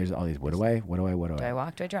 right? There's all these, what do I? Do I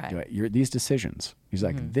walk? Do I drive? These decisions. He's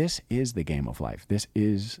like, this is the game of life. This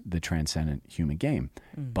is the transcendent human game.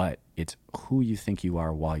 But it's who you think you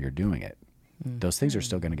are while you're doing it. Those things are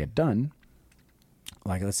still going to get done.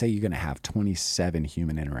 Like, let's say you're going to have 27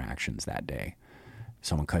 human interactions that day.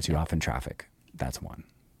 Someone cuts you off in traffic. That's one.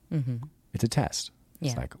 It's a test.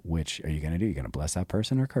 It's like, which are you going to do? You're going to bless that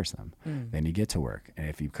person or curse them. Then you get to work. And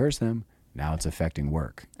if you curse them, now it's affecting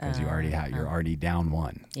work because you're already down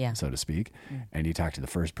one, so to speak. And you talk to the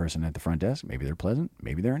first person at the front desk. Maybe they're pleasant.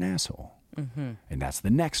 Maybe they're an asshole. And that's the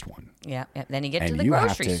next one. Yeah. Then you get to And the you have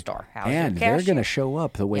grocery to- store. How's and your they're cashier? going to show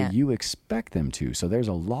up the way Yeah. you expect them to. So there's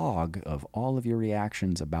a log of all of your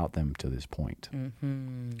reactions about them to this point.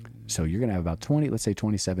 So you're going to have about 20, let's say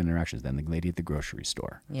 27 interactions. Then the lady at the grocery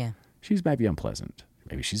store. Yeah. She's maybe unpleasant.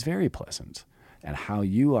 Maybe she's very pleasant. And how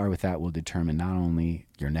you are with that will determine not only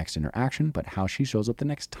your next interaction, but how she shows up the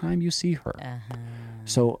next time you see her.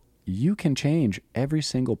 So you can change every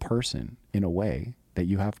single person in a way that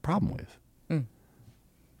you have a problem with.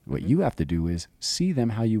 What you have to do is see them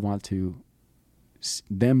how you want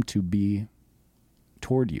them to be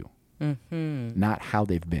toward you, not how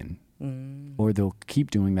they've been. Or they'll keep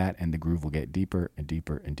doing that, and the groove will get deeper and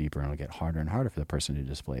deeper and deeper, and it'll get harder and harder for the person to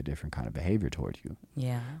display a different kind of behavior toward you.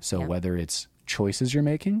 Yeah. So yeah. whether it's choices you're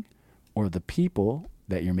making or the people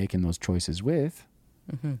that you're making those choices with,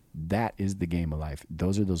 that is the game of life.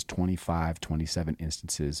 Those are those 25, 27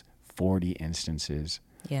 instances, 40 instances.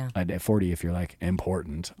 Yeah. 40 if you're like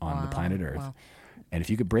important on the planet Earth. Wow. And if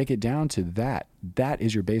you could break it down to that, that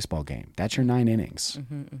is your baseball game. That's your 9 innings.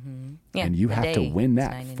 Yeah, And you the have to day win is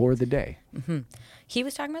that 9 for innings. the day. He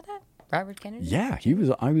was talking about that? Robert Kennedy? Yeah,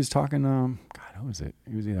 I was talking, God, who was it?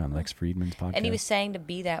 He was either on Lex Friedman's podcast. And he was saying to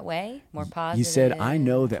be that way, more positive. He said, I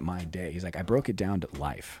know that my day, he's like, I broke it down to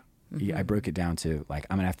life. I broke it down to like,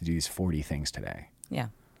 I'm going to have to do these 40 things today. Yeah.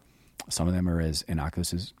 Some of them are as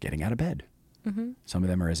innocuous as getting out of bed. Some of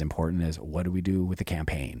them are as important as what do we do with the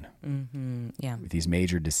campaign? Yeah. With these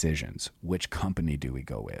major decisions, which company do we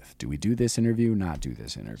go with? Do we do this interview, not do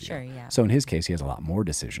this interview? Sure, yeah. So in his case, he has a lot more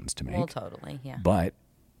decisions to make. Well, totally, yeah. But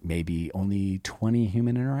maybe only 20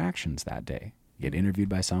 human interactions that day. You get interviewed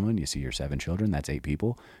by someone, you see your 7 children, that's 8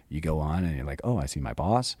 people. You go on and you're like, oh, I see my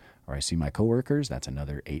boss, or I see my coworkers, that's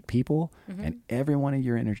another 8 people. And every one of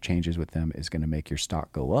your interchanges with them is going to make your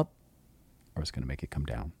stock go up, or it's going to make it come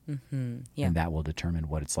down. Yeah. And that will determine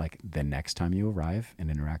what it's like the next time you arrive and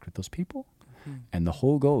interact with those people. And the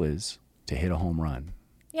whole goal is to hit a home run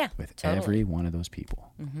Yeah. with totally. every one of those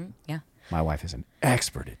people. Yeah. My wife is an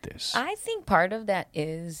expert at this. I think part of that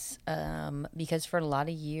is because for a lot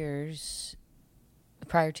of years,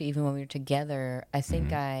 prior to even when we were together, I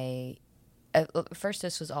think first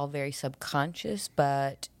this was all very subconscious,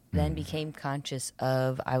 but then became conscious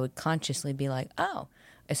of, I would consciously be like, oh,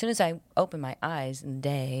 as soon as I open my eyes in the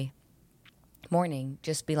day, morning,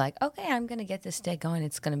 just be like, okay, I'm going to get this day going.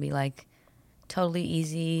 It's going to be like totally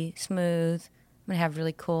easy, smooth. I'm going to have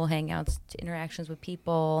really cool hangouts, interactions with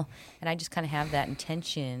people. And I just kind of have that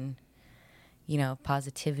intention,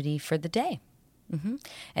 positivity for the day.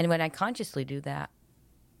 And when I consciously do that,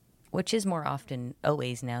 which is more often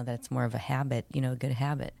always now that it's more of a habit, a good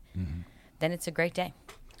habit, then it's a great day.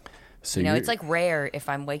 So It's like rare if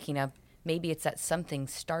I'm waking up. Maybe it's that something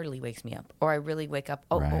startly wakes me up, or I really wake up.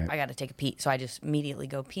 Oh, Right. I got to take a pee, so I just immediately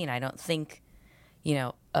go pee, and I don't think,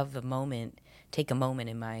 of the moment. Take a moment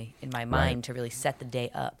in my mind to really set the day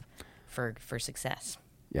up for success.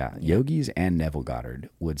 Yeah, yogis and Neville Goddard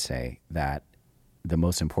would say that the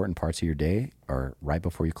most important parts of your day are right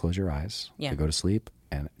before you close your eyes to go to sleep,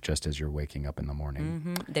 and just as you're waking up in the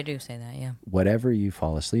morning. They do say that, yeah. Whatever you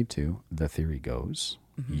fall asleep to, the theory goes,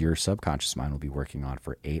 your subconscious mind will be working on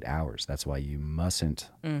for 8 hours. That's why you mustn't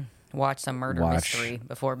Watch some murder mystery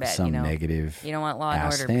before bed. some negative. You don't want Law and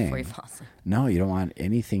ass Order thing. before you fall asleep. No, you don't want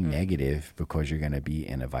anything negative, because you're going to be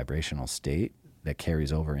in a vibrational state that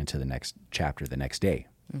carries over into the next chapter, the next day,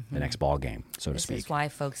 the next ball game, so to This speak. is why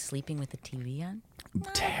folks sleeping with the TV on.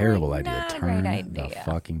 Terrible idea. Not a Turn great the idea.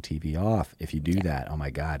 fucking TV off. If you do that, oh my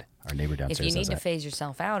God, our neighbor If downstairs you need does to that. phase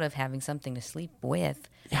yourself out of having something to sleep with,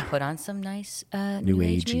 put on some nice New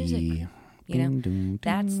age music. agey.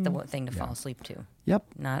 That's the thing to fall asleep to, Yep.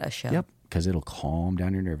 not a show. Yep. Because it'll calm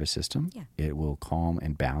down your nervous system. Yeah. It will calm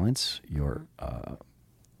and balance your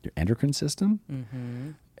endocrine system.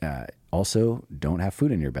 Also, don't have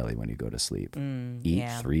food in your belly when you go to sleep. Eat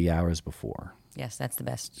 3 hours before. Yes, that's the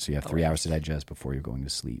best. So you have 3 hours to digest before you're going to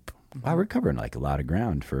sleep. Wow, we're covering like a lot of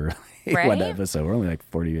ground for Right? one episode. We're only like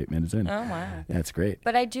 48 minutes in. Oh, wow. That's great.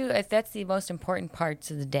 But I do, that's the most important parts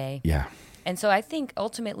of the day. Yeah. And so I think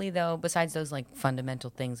ultimately, though, besides those like fundamental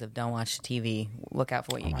things of don't watch TV, look out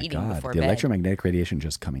for what Oh you're my eating God. before The bed. electromagnetic radiation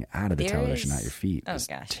just coming out of the There television, is- not your feet, oh, is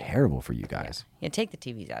gosh, yeah. terrible for you guys. Yeah, take the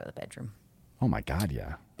TVs out of the bedroom. Oh my God,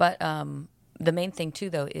 yeah. But the main thing, too,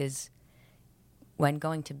 though, is when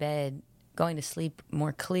going to bed, going to sleep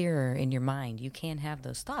more clearer in your mind, you can have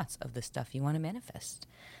those thoughts of the stuff you want to manifest,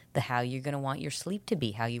 the how you're going to want your sleep to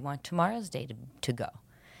be, how you want tomorrow's day to go.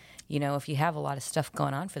 If you have a lot of stuff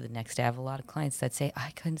going on for the next day, I have a lot of clients that say,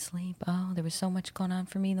 I couldn't sleep. Oh, there was so much going on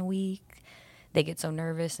for me in the week. They get so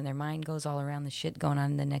nervous and their mind goes all around the shit going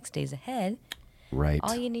on in the next days ahead. Right.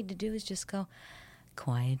 All you need to do is just go,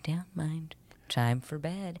 quiet down, mind. Time for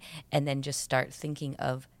bed. And then just start thinking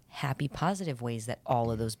of happy, positive ways that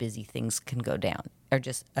all of those busy things can go down. Or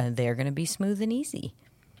just, they're going to be smooth and easy.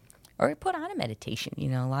 Or put on a meditation. You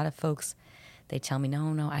know, a lot of folks, they tell me,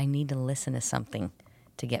 no, I need to listen to something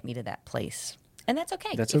to get me to that place. And that's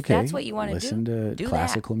okay. That's if okay. That's what you want to do. Listen to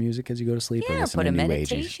classical music as you go to sleep. Yeah, or listen put to a New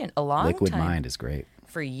meditation. Age. A long Liquid time. Mind is great.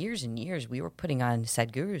 For years and years, we were putting on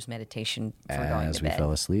Sadhguru's meditation for going to bed. As we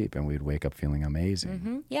fell asleep, and we'd wake up feeling amazing.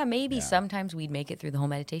 Mm-hmm. Yeah, maybe sometimes we'd make it through the whole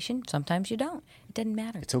meditation. Sometimes you don't. It doesn't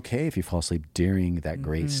matter. It's okay if you fall asleep during that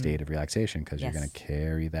great state of relaxation because you're going to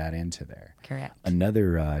carry that into there. Correct.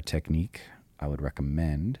 Another technique I would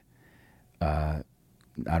recommend, not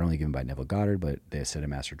only given by Neville Goddard, but the Ascended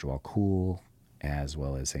Master Joel Kuhl, as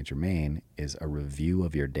well as Saint Germain, is a review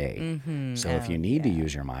of your day. Mm-hmm. So if you need to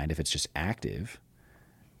use your mind, if it's just active,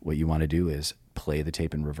 what you want to do is play the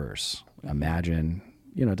tape in reverse. Imagine,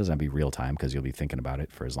 it doesn't have to be real time because you'll be thinking about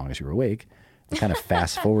it for as long as you're awake. And kind of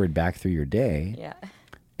fast forward back through your day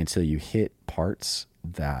until you hit parts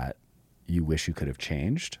that you wish you could have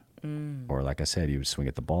changed. Or like I said, you would swing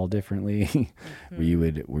at the ball differently, where you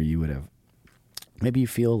would have, maybe you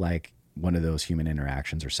feel like one of those human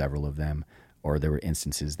interactions or several of them, or there were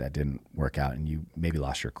instances that didn't work out and you maybe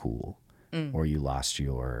lost your cool or you lost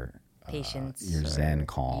your patience, your Zen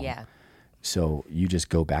calm. Yeah. So you just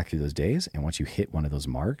go back through those days, and once you hit one of those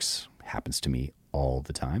marks, happens to me all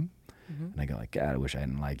the time. And I go like, God, I wish I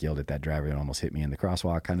hadn't yelled at that driver and almost hit me in the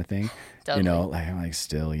crosswalk kind of thing. Totally. I'm like,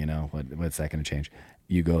 still, what's that going to change?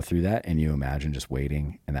 You go through that and you imagine just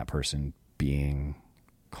waiting and that person being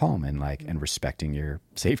calm and and respecting your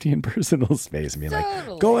safety and personal space and being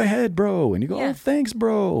like, go ahead, bro. And you go, oh, thanks,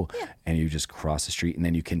 bro. Yeah. And you just cross the street and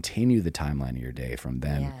then you continue the timeline of your day from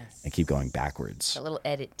then and keep going backwards. A little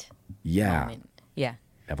edit. Yeah. Moment. Yeah.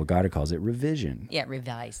 Neville Goddard calls it revision. Yeah,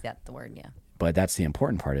 revise, that's the word, yeah. But that's the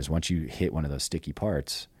important part is once you hit one of those sticky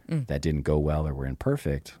parts that didn't go well or were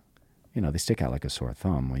imperfect, they stick out like a sore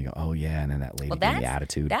thumb when you go, oh, yeah, and then that lady gave me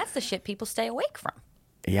attitude. That's the shit people stay awake from.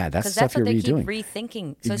 Yeah, that's stuff you're redoing. Because that's what they keep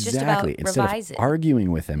rethinking. So it's just Exactly. about Instead revise of it.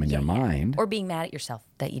 arguing with them in your mind. Or being mad at yourself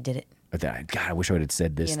that you did it. But then, God, I wish I would have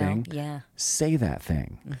said this thing. Yeah. Say that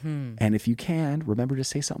thing. And if you can, remember to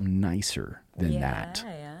say something nicer than that.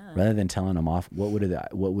 Yeah. Rather than telling them off, what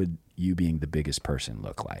would you being the biggest person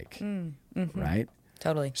look like? Right?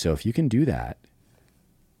 Totally. So if you can do that,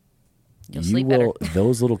 You'll sleep better.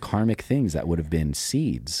 those little karmic things that would have been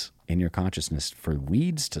seeds in your consciousness for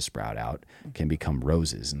weeds to sprout out can become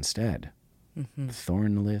roses instead.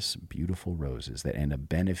 Thornless, beautiful roses that end up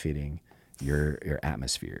benefiting your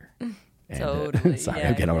atmosphere. And, Totally. sorry,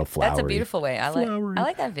 I'm getting a little flowery. That's a beautiful way. I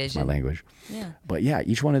like that vision. My language. Yeah. But yeah,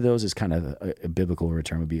 each one of those is kind of a biblical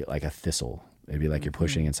term would be like a thistle. It'd be like you're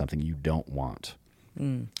pushing in something you don't want. I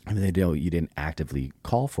mean, you didn't actively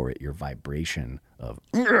call for it. Your vibration of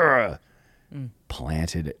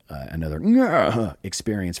planted another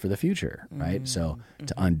experience for the future, right? So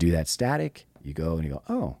to undo that static, you go and you go,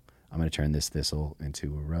 oh, I'm going to turn this thistle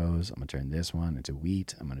into a rose. I'm going to turn this one into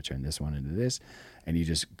wheat. I'm going to turn this one into this. And you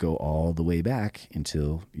just go all the way back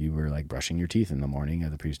until you were brushing your teeth in the morning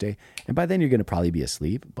of the previous day. And by then you're going to probably be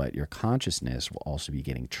asleep, but your consciousness will also be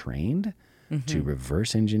getting trained to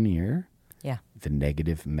reverse engineer the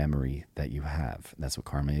negative memory that you have. That's what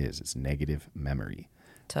karma is. It's negative memory.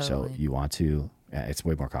 Totally. So you want to, it's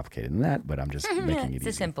way more complicated than that, but I'm just making it easy. It's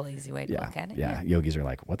a simple, easy way to look at it. Yeah. Yogis are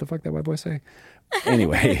like, what the fuck that white boy say?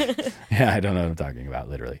 Anyway, I don't know what I'm talking about,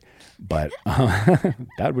 literally. But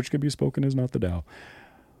that which could be spoken is not the Tao.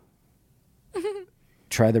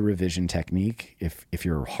 Try the revision technique. If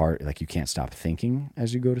your heart, you can't stop thinking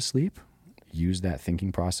as you go to sleep, use that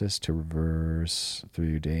thinking process to reverse through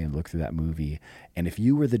your day and look through that movie. And if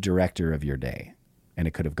you were the director of your day and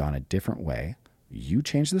it could have gone a different way, you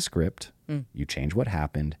change the script, you change what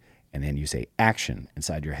happened, and then you say action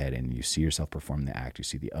inside your head and you see yourself perform the act. You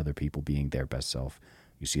see the other people being their best self.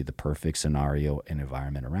 You see the perfect scenario and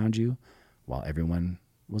environment around you while everyone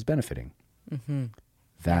was benefiting.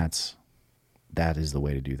 That is the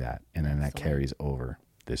way to do that. And then that carries over.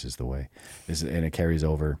 This is the way. And it carries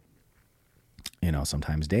over,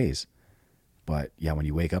 sometimes days. But yeah, when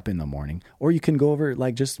you wake up in the morning, or you can go over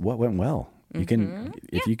just what went well. You can,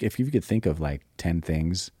 if you could think of 10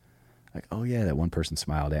 things, oh yeah, that one person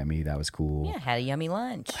smiled at me. That was cool. Yeah, had a yummy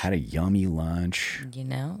lunch.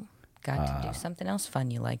 Got to do something else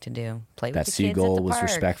fun you like to do. Play with the kids at the park. That seagull was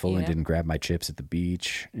respectful and didn't grab my chips at the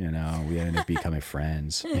beach. We ended up becoming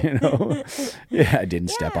friends. Yeah, I didn't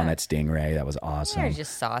step on that stingray. That was awesome. Yeah, I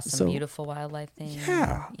just saw some beautiful wildlife things.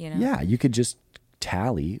 Yeah, yeah. You could just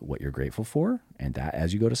tally what you're grateful for, and that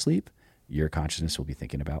as you go to sleep, your consciousness will be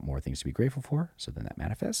thinking about more things to be grateful for. So then that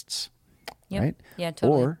manifests, Yep. right? Yeah,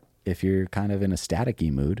 totally. Or if you're kind of in a static-y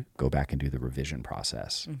mood, go back and do the revision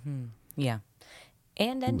process. Yeah.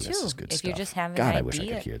 And then, Ooh, too, this is good if stuff. you're just having God, an idea. I wish I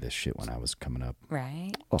could hear this shit when I was coming up.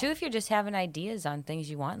 Right. Oh. Two, if you're just having ideas on things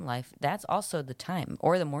you want in life, that's also the time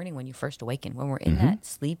or the morning when you first awaken. When we're in that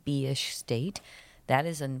sleepy-ish state, that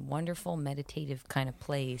is a wonderful meditative kind of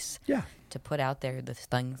place to put out there the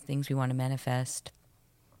things we want to manifest.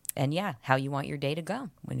 And, how you want your day to go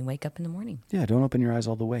when you wake up in the morning. Yeah, don't open your eyes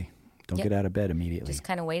all the way. Don't get out of bed immediately. Just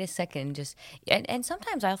kind of wait a second. And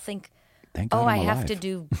sometimes I'll think, Thank God I'm I have alive. to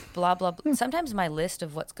do blah, blah, blah. Sometimes my list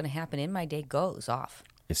of what's going to happen in my day goes off.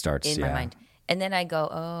 It starts, in my mind. And then I go,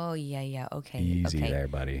 oh, okay. Easy okay. there,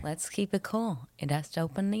 buddy. Let's keep it cool. It has to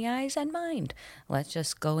open the eyes and mind. Let's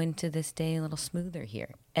just go into this day a little smoother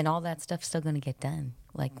here. And all that stuff's still going to get done,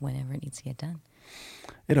 like whenever it needs to get done.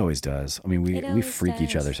 It always does. I mean, we freak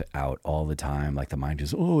each other out all the time. Like the mind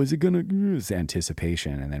just, is it going to, it's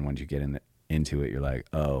anticipation. And then once you get into it, you're like,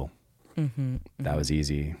 that was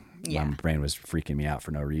easy. Yeah. My brain was freaking me out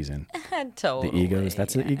for no reason. Totally. The ego's,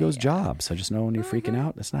 that's the ego's job. So just know when you're freaking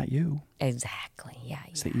out, it's not you. Exactly. Yeah.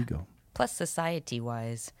 It's the ego. Plus,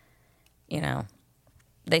 society-wise,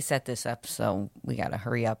 they set this up, so we got to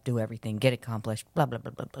hurry up, do everything, get accomplished, blah, blah,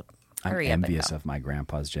 blah, blah, blah. I'm Hurry up and envious go. of my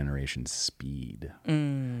grandpa's generation's speed.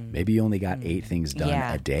 Maybe you only got 8 things done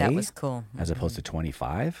a day. That was cool. As opposed to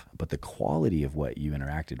 25. But the quality of what you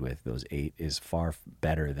interacted with, those 8, is far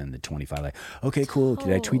better than the 25. Like, okay, cool.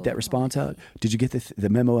 Did I tweet that response out? Did you get the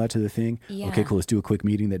memo out to the thing? Yeah. Okay, cool. Let's do a quick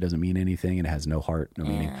meeting that doesn't mean anything and it has no heart, no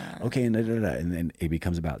meaning. Okay, and then it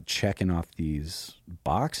becomes about checking off these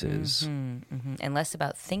boxes. And less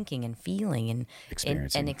about thinking and feeling and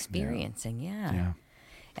experiencing. Yeah.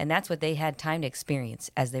 And that's what they had time to experience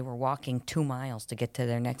as they were walking 2 miles to get to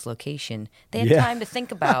their next location. They had time to think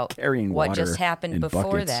about Carrying what water just happened in before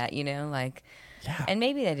buckets. that, and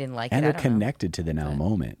maybe they didn't like And it. they're connected to the now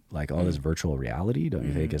moment. Like all this virtual reality, don't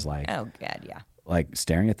you think, is like, Oh, God, yeah. like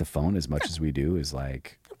staring at the phone as much as we do is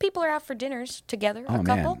like, People are out for dinners together, a man.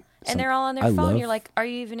 couple, and they're all on their I phone. love- You're like, are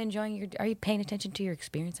you even enjoying are you paying attention to your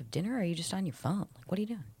experience of dinner, or are you just on your phone? Like, what are you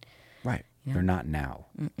doing? right. They're not now.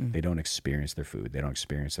 They don't experience their food. They don't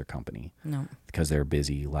experience their company. No. Because they're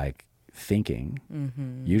busy like thinking,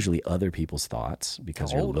 usually other people's thoughts,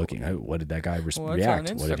 because you're looking, oh, what did that guy react? What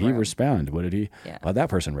did he Instagram? respond? What did he, Yeah. that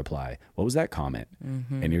person reply? What was that comment?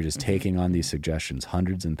 And you're just taking on these suggestions,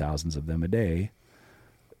 hundreds and thousands of them a day.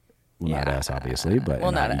 Well, not us, obviously, but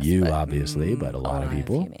not not us, you, but, obviously, but a lot of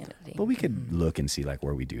people. humanity. But we could look and see like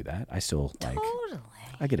where we do that. I still like, Totally.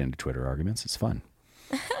 I get into Twitter arguments. It's fun.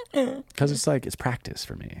 Because it's like, it's practice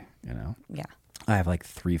for me, Yeah. I have like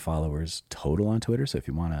 3 followers total on Twitter. So if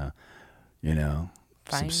you want to,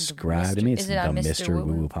 Find subscribe to Mr. me, it's Is the it on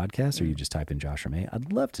Mr.WooWoo Mr. podcast, or you just type in Josh Ramey.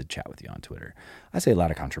 I'd love to chat with you on Twitter. I say a lot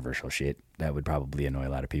of controversial shit that would probably annoy a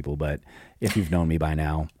lot of people. But if you've known me by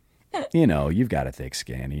now, you've got a thick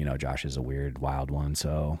skin. Josh is a weird, wild one.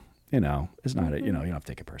 So, it's not, you don't have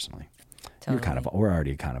to take it personally. Totally. We're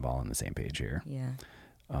already kind of all on the same page here. Yeah.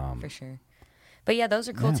 For sure. But yeah, those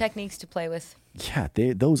are cool techniques to play with. Yeah,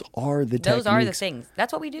 those are the techniques. Those are the things.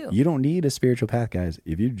 That's what we do. You don't need a spiritual path, guys.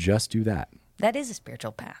 If you just do that. That is a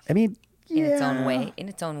spiritual path. I mean, In its own way. In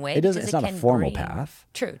its own way. It doesn't. because It's not a can formal bring- path.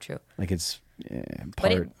 True. Like it's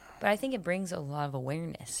part. But I think it brings a lot of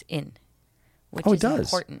awareness in, which Oh, it is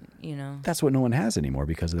does. important, That's what no one has anymore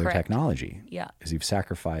because of their Correct. technology. Yeah. Is you've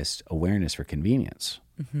sacrificed awareness for convenience,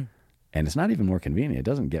 and it's not even more convenient. It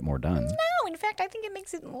doesn't get more done. No, in fact, I think it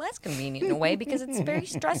makes it less convenient in a way because it's very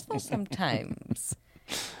stressful sometimes.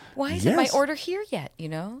 Why isn't my Yes. order here yet?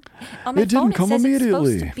 On my It phone didn't come it says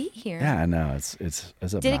immediately. it's supposed to be here. Yeah, no, it's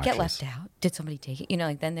obnoxious. Did it get left out? Did somebody take it?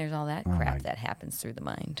 Like then there's all that crap my- that happens through the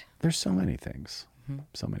mind. There's so many things.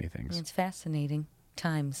 So many things. It's fascinating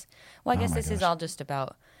times. Well, I guess my this is gosh. all just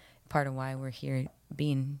about part of why we're here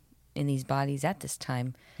being in these bodies at this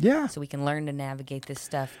time. Yeah. So we can learn to navigate this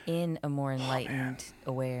stuff in a more enlightened,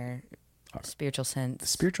 aware, spiritual sense.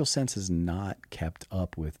 Spiritual sense is not kept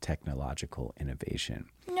up with technological innovation.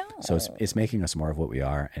 No. So it's making us more of what we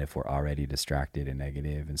are. And if we're already distracted and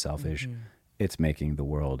negative and selfish, it's making the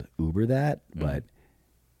world uber that. But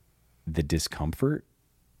the discomfort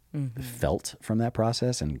felt from that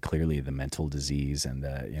process, and clearly the mental disease and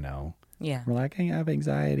the, Yeah. we're like, hey, I have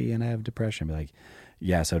anxiety and I have depression. But like,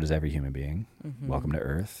 yeah, so does every human being. Welcome to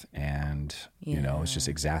Earth. And, it's just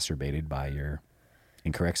exacerbated by your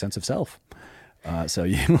incorrect sense of self. So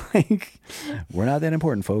you we're not that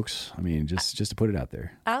important, folks. I mean, just to put it out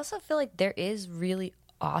there. I also feel like there is really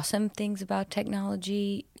awesome things about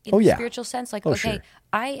technology in Oh, the yeah. spiritual sense. Like, Oh, okay, sure.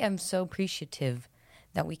 I am so appreciative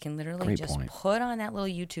that we can literally Great just point. put on that little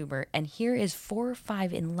YouTuber, and here is 4 or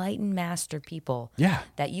 5 enlightened master people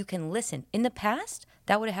that you can listen. In the past,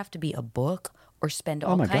 that would have to be a book or spend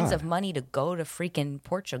all kinds of money to go to freaking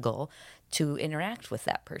Portugal to interact with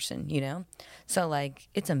that person, you know? So, like,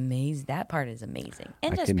 it's amazing. That part is amazing.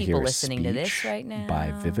 And I just can people hear a listening to this speech right now.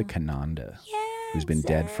 by Vivekananda, who's been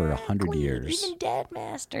dead for 100 years. Even dead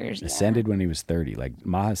masters. Ascended when he was 30, like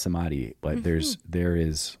Mahasamadhi. But there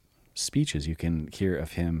is speeches you can hear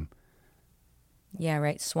of him. Yeah,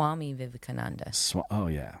 right. Swami Vivekananda. Oh,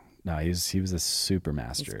 yeah. No, he was a super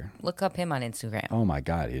master. Look up him on Instagram. Oh, my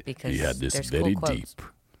God. Because he had this there's very cool deep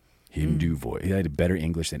Hindu voice. He had better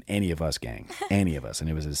English than any of us, gang. Any of us. And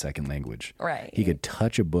it was his second language. Right. He could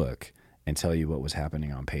touch a book and tell you what was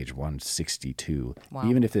happening on page 162, Wow.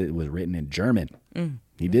 even if it was written in German.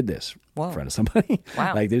 He did this in front of somebody.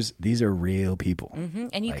 Wow. Like these are real people.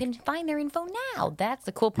 And you can find their info now. That's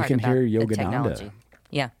the cool part can about hear the Yogananda. technology.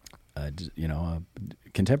 Yeah. A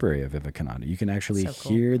contemporary of Vivekananda. You can actually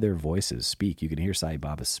hear their voices speak. You can hear Sai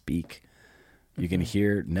Baba speak. You can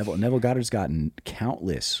hear Neville Goddard's gotten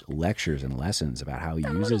countless lectures and lessons about how he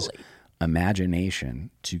uses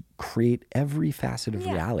imagination to create every facet of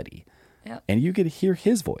reality. Yep. And you could hear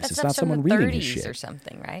his voice. That's it's not someone from the reading his 30s shit. or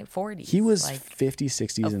something, right? 40s. He was like, 50s,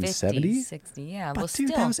 60s, and 50s, 70s. 60, yeah. But well, dude,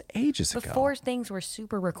 still, that was ages ago. before things were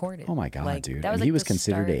super recorded. Oh my God, like, dude. That was And he like was the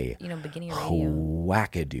considered start, beginning of radio.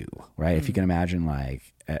 wackadoo, right? If you can imagine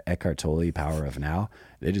like Eckhart Tolle, Power of Now,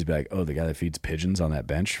 they'd just be like, oh, the guy that feeds pigeons on that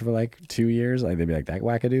bench for like 2 years, like they'd be like, that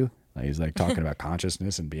wackadoo? Like, he's like talking about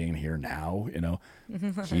consciousness and being here now,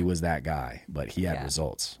 He was that guy, but he had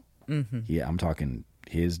results. I'm talking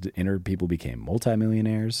his inner people became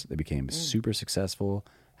multimillionaires. They became super successful,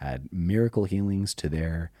 had miracle healings to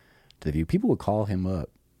the view. People would call him up,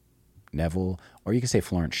 Neville, or you could say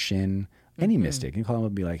Florence Shin, any mystic. You can call him up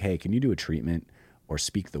and be like, hey, can you do a treatment or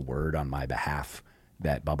speak the word on my behalf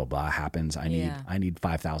that blah, blah, blah happens? I need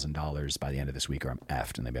 $5,000 by the end of this week or I'm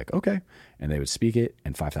effed. And they'd be like, okay. And they would speak it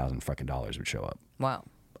and $5,000 fucking dollars would show up. Wow.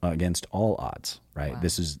 Against all odds, right? Wow.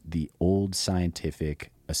 This is the old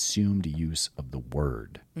scientific assumed use of the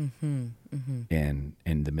word in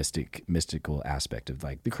the mystical aspect of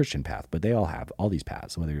like the Christian path. But they all have all these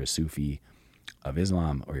paths, whether you're a Sufi of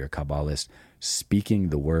Islam or you're a Kabbalist, speaking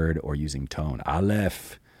the word or using tone,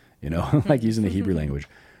 Aleph, like using the Hebrew language,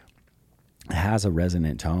 has a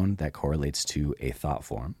resonant tone that correlates to a thought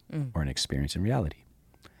form or an experience in reality.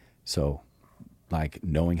 So like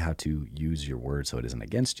knowing how to use your word so it isn't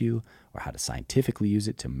against you, or how to scientifically use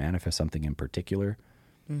it to manifest something in particular.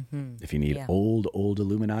 If you need old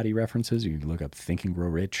Illuminati references, you can look up Think and Grow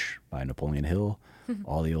Rich by Napoleon Hill.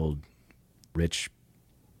 All the old rich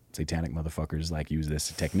satanic motherfuckers like use this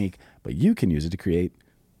technique, but you can use it to create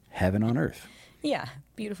heaven on earth. Yeah,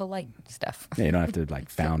 beautiful light stuff. Yeah, you don't have to like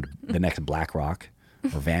found the next BlackRock or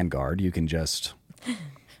Vanguard. You can just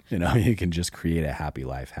you can just create a happy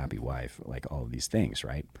life, happy wife, like all of these things,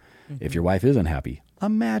 right? If your wife is unhappy,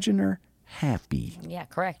 imagine her happy. Yeah,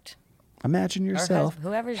 correct. Imagine yourself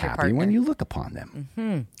whoever's your happy when partner. you look upon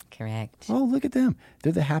them. Correct. Oh, look at them.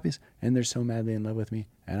 They're the happiest, and they're so madly in love with me,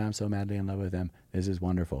 and I'm so madly in love with them. This is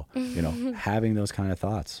wonderful. Having those kind of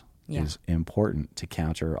thoughts is important to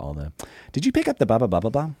counter all the, did you pick up the blah, blah, blah,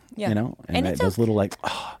 blah, blah? Yeah. And those little like,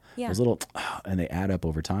 Yeah. those little, and they add up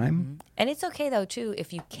over time. And it's okay, though, too,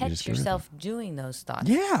 if you catch just get rid of yourself doing those thoughts.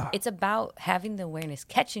 Yeah. It's about having the awareness,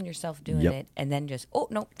 catching yourself doing it, and then just,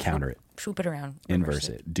 Counter it. Swoop it around. Inverse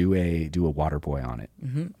it. Do a water boy on it.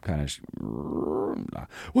 Kind of,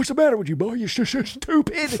 what's the matter with you, boy? You're so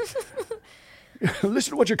stupid.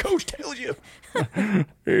 Listen to what your coach tells you.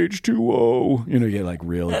 H2O. You get like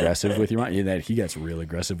real aggressive with your mind. That he gets real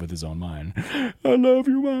aggressive with his own mind. I love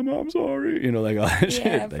you, Mama. I'm sorry. Like all that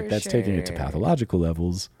shit. Like that's taking it to pathological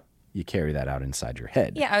levels. You carry that out inside your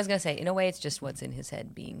head. Yeah, I was gonna say, in a way, it's just what's in his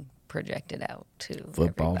head being projected out to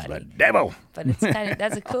Football's everybody. the devil. But it's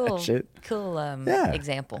that's a cool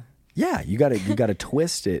example. Yeah, you gotta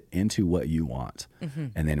twist it into what you want,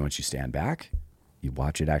 and then once you stand back, you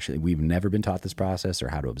watch it. Actually, we've never been taught this process or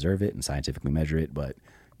how to observe it and scientifically measure it, but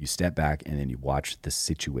you step back and then you watch the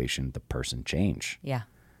situation, the person change. Yeah,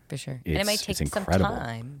 for sure. And it might take some incredible.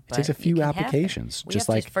 time. It takes a few applications. We just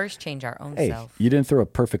have like to first change our own hey, self. you didn't throw a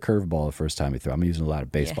perfect curveball the first time you threw. I'm using a lot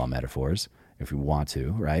of baseball metaphors if we want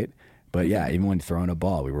to, right? But yeah, even when throwing a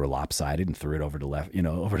ball, we were lopsided and threw it over to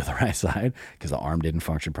over to the right side because the arm didn't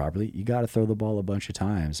function properly. You got to throw the ball a bunch of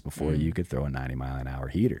times before you could throw a 90-mile-an-hour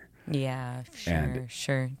heater. Yeah,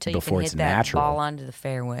 sure. Till before you it's can hit that natural. ball onto the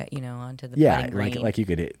fairway, onto the putting green. like you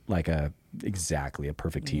could hit like a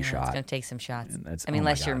perfect tee shot. It's gonna take some shots. That's,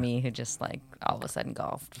 unless you're me, who just like all of a sudden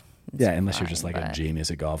golfed It's Yeah, unless you're fine, just like a but-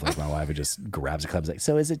 genius at golf, like my wife who just grabs a club, is like,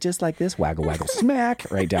 so is it just like this? Waggle, waggle, smack,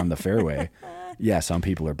 right down the fairway. Yeah, some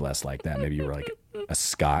people are blessed like that. Maybe you were like a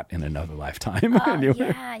Scot in another lifetime. and you were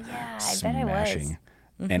yeah. I bet I was. smashing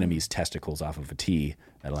enemies' testicles off of a tee.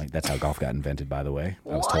 That's how golf got invented, by the way.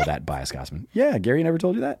 I was told that by a Scotsman. Yeah, Gary never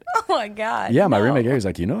told you that? Oh my God. Yeah, my no. roommate Gary's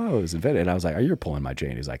like, you know how it was invented? And I was like, are you pulling my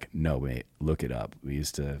chain? He's like, no, mate, look it up. We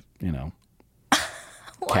used to,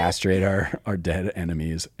 castrate our dead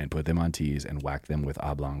enemies and put them on tees and whack them with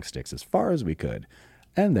oblong sticks as far as we could.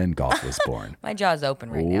 And then golf was born. My jaw's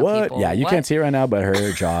open right now, What? people. Yeah, you What? can't see it right now, but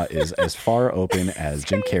her jaw is as far open as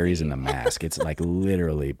Jim Carrey's in The Mask. It's like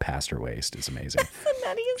literally past her waist. It's amazing. The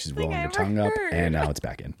nuttiest She's thing rolling I her ever tongue up, heard. and now it's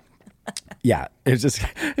back in. Yeah, it's just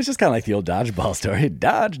kind of like the old dodgeball story.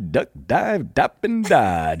 Dodge, duck, dive, dip, and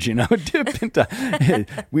dodge. Dip and dodge.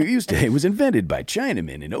 It was invented by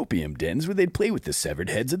Chinamen in opium dens where they'd play with the severed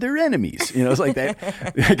heads of their enemies. It's like that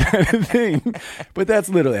kind of thing. But that's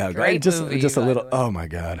literally how it goes. Great Just movie, just a by little. the way. Oh my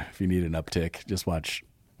God! If you need an uptick, just watch.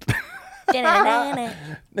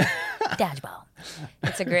 Dodgeball.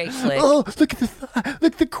 It's a great flick. Oh, look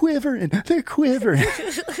at the quivering. They're quivering.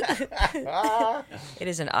 It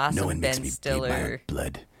is an awesome No one Ben makes me bleed my Stiller.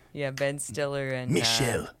 blood. Yeah, Ben Stiller and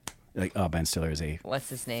Michelle. Ben Stiller is a what's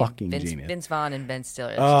his name? fucking genius. Vince Vaughn and Ben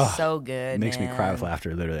Stiller. It's Oh, just so good. Makes me cry with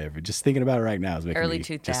laughter, literally. Just thinking about it right now is making Early me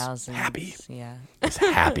 2000s. just happy. Yeah. Just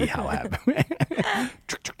happy how happy.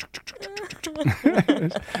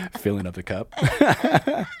 Filling up the cup.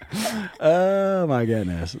 Oh my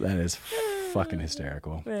goodness, that is fucking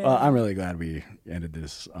hysterical. Well, I'm really glad we ended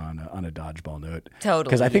this on a dodgeball note. Totally,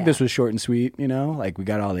 because I think yeah. this was short and sweet. Like we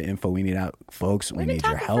got all the info we need out, folks. We We've been need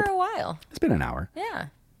your talking help. for a while. It's been an hour. Yeah.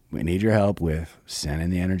 We need your help with sending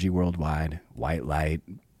the energy worldwide, white light,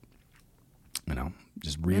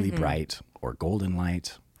 just really bright, or golden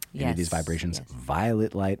light. Any of these Yes, vibrations, yes.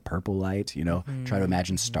 violet light, purple light, try to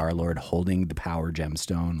imagine Star-Lord holding the power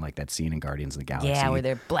gemstone, like that scene in Guardians of the Galaxy. Yeah, where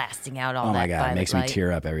they're blasting out all Oh that my God, it violet makes light. me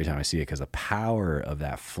tear up every time I see it because the power of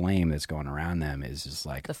that flame that's going around them is just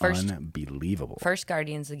like The first- unbelievable. First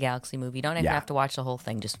Guardians of the Galaxy movie. You don't even Yeah. have to watch the whole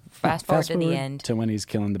thing. Just fast forward to the end. to when he's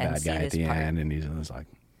killing the and bad see guy at this the part. end, and he's like,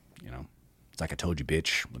 it's like I told you,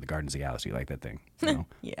 bitch, with the Guardians of the Galaxy, like that thing.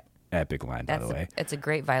 Yeah. Epic line, by the way. It's a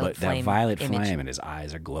great violet But flame. that violet image. flame and his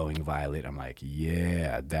eyes are glowing violet. I'm like,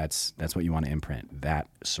 yeah, that's what you want to imprint. That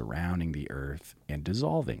surrounding the earth and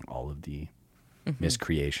dissolving all of the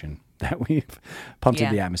miscreation that we've pumped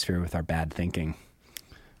into the Yeah. atmosphere with our bad thinking.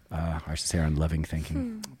 I should say our unloving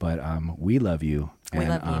thinking. But we love you. We and,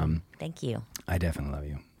 love you. Thank you. I definitely love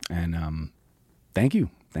you. And thank you.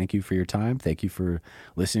 Thank you for your time. Thank you for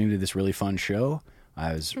listening to this really fun show.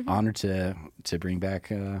 I was honored to bring back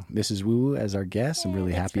Mrs.WooWoo as our guest. I'm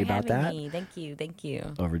really Thanks happy for about that. having me. Thank you. Thank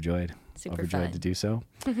you. Overjoyed. Super Overjoyed fun. to do so.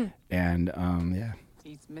 And yeah,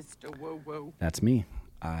 He's Mr. Woo-Woo. that's me.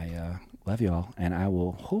 I love you all. And I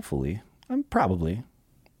will hopefully, probably,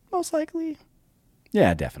 most likely,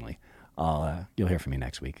 yeah, definitely. You'll hear from me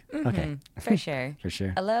next week. Okay. For sure. For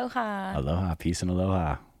sure. Aloha. Aloha. Peace and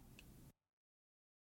aloha.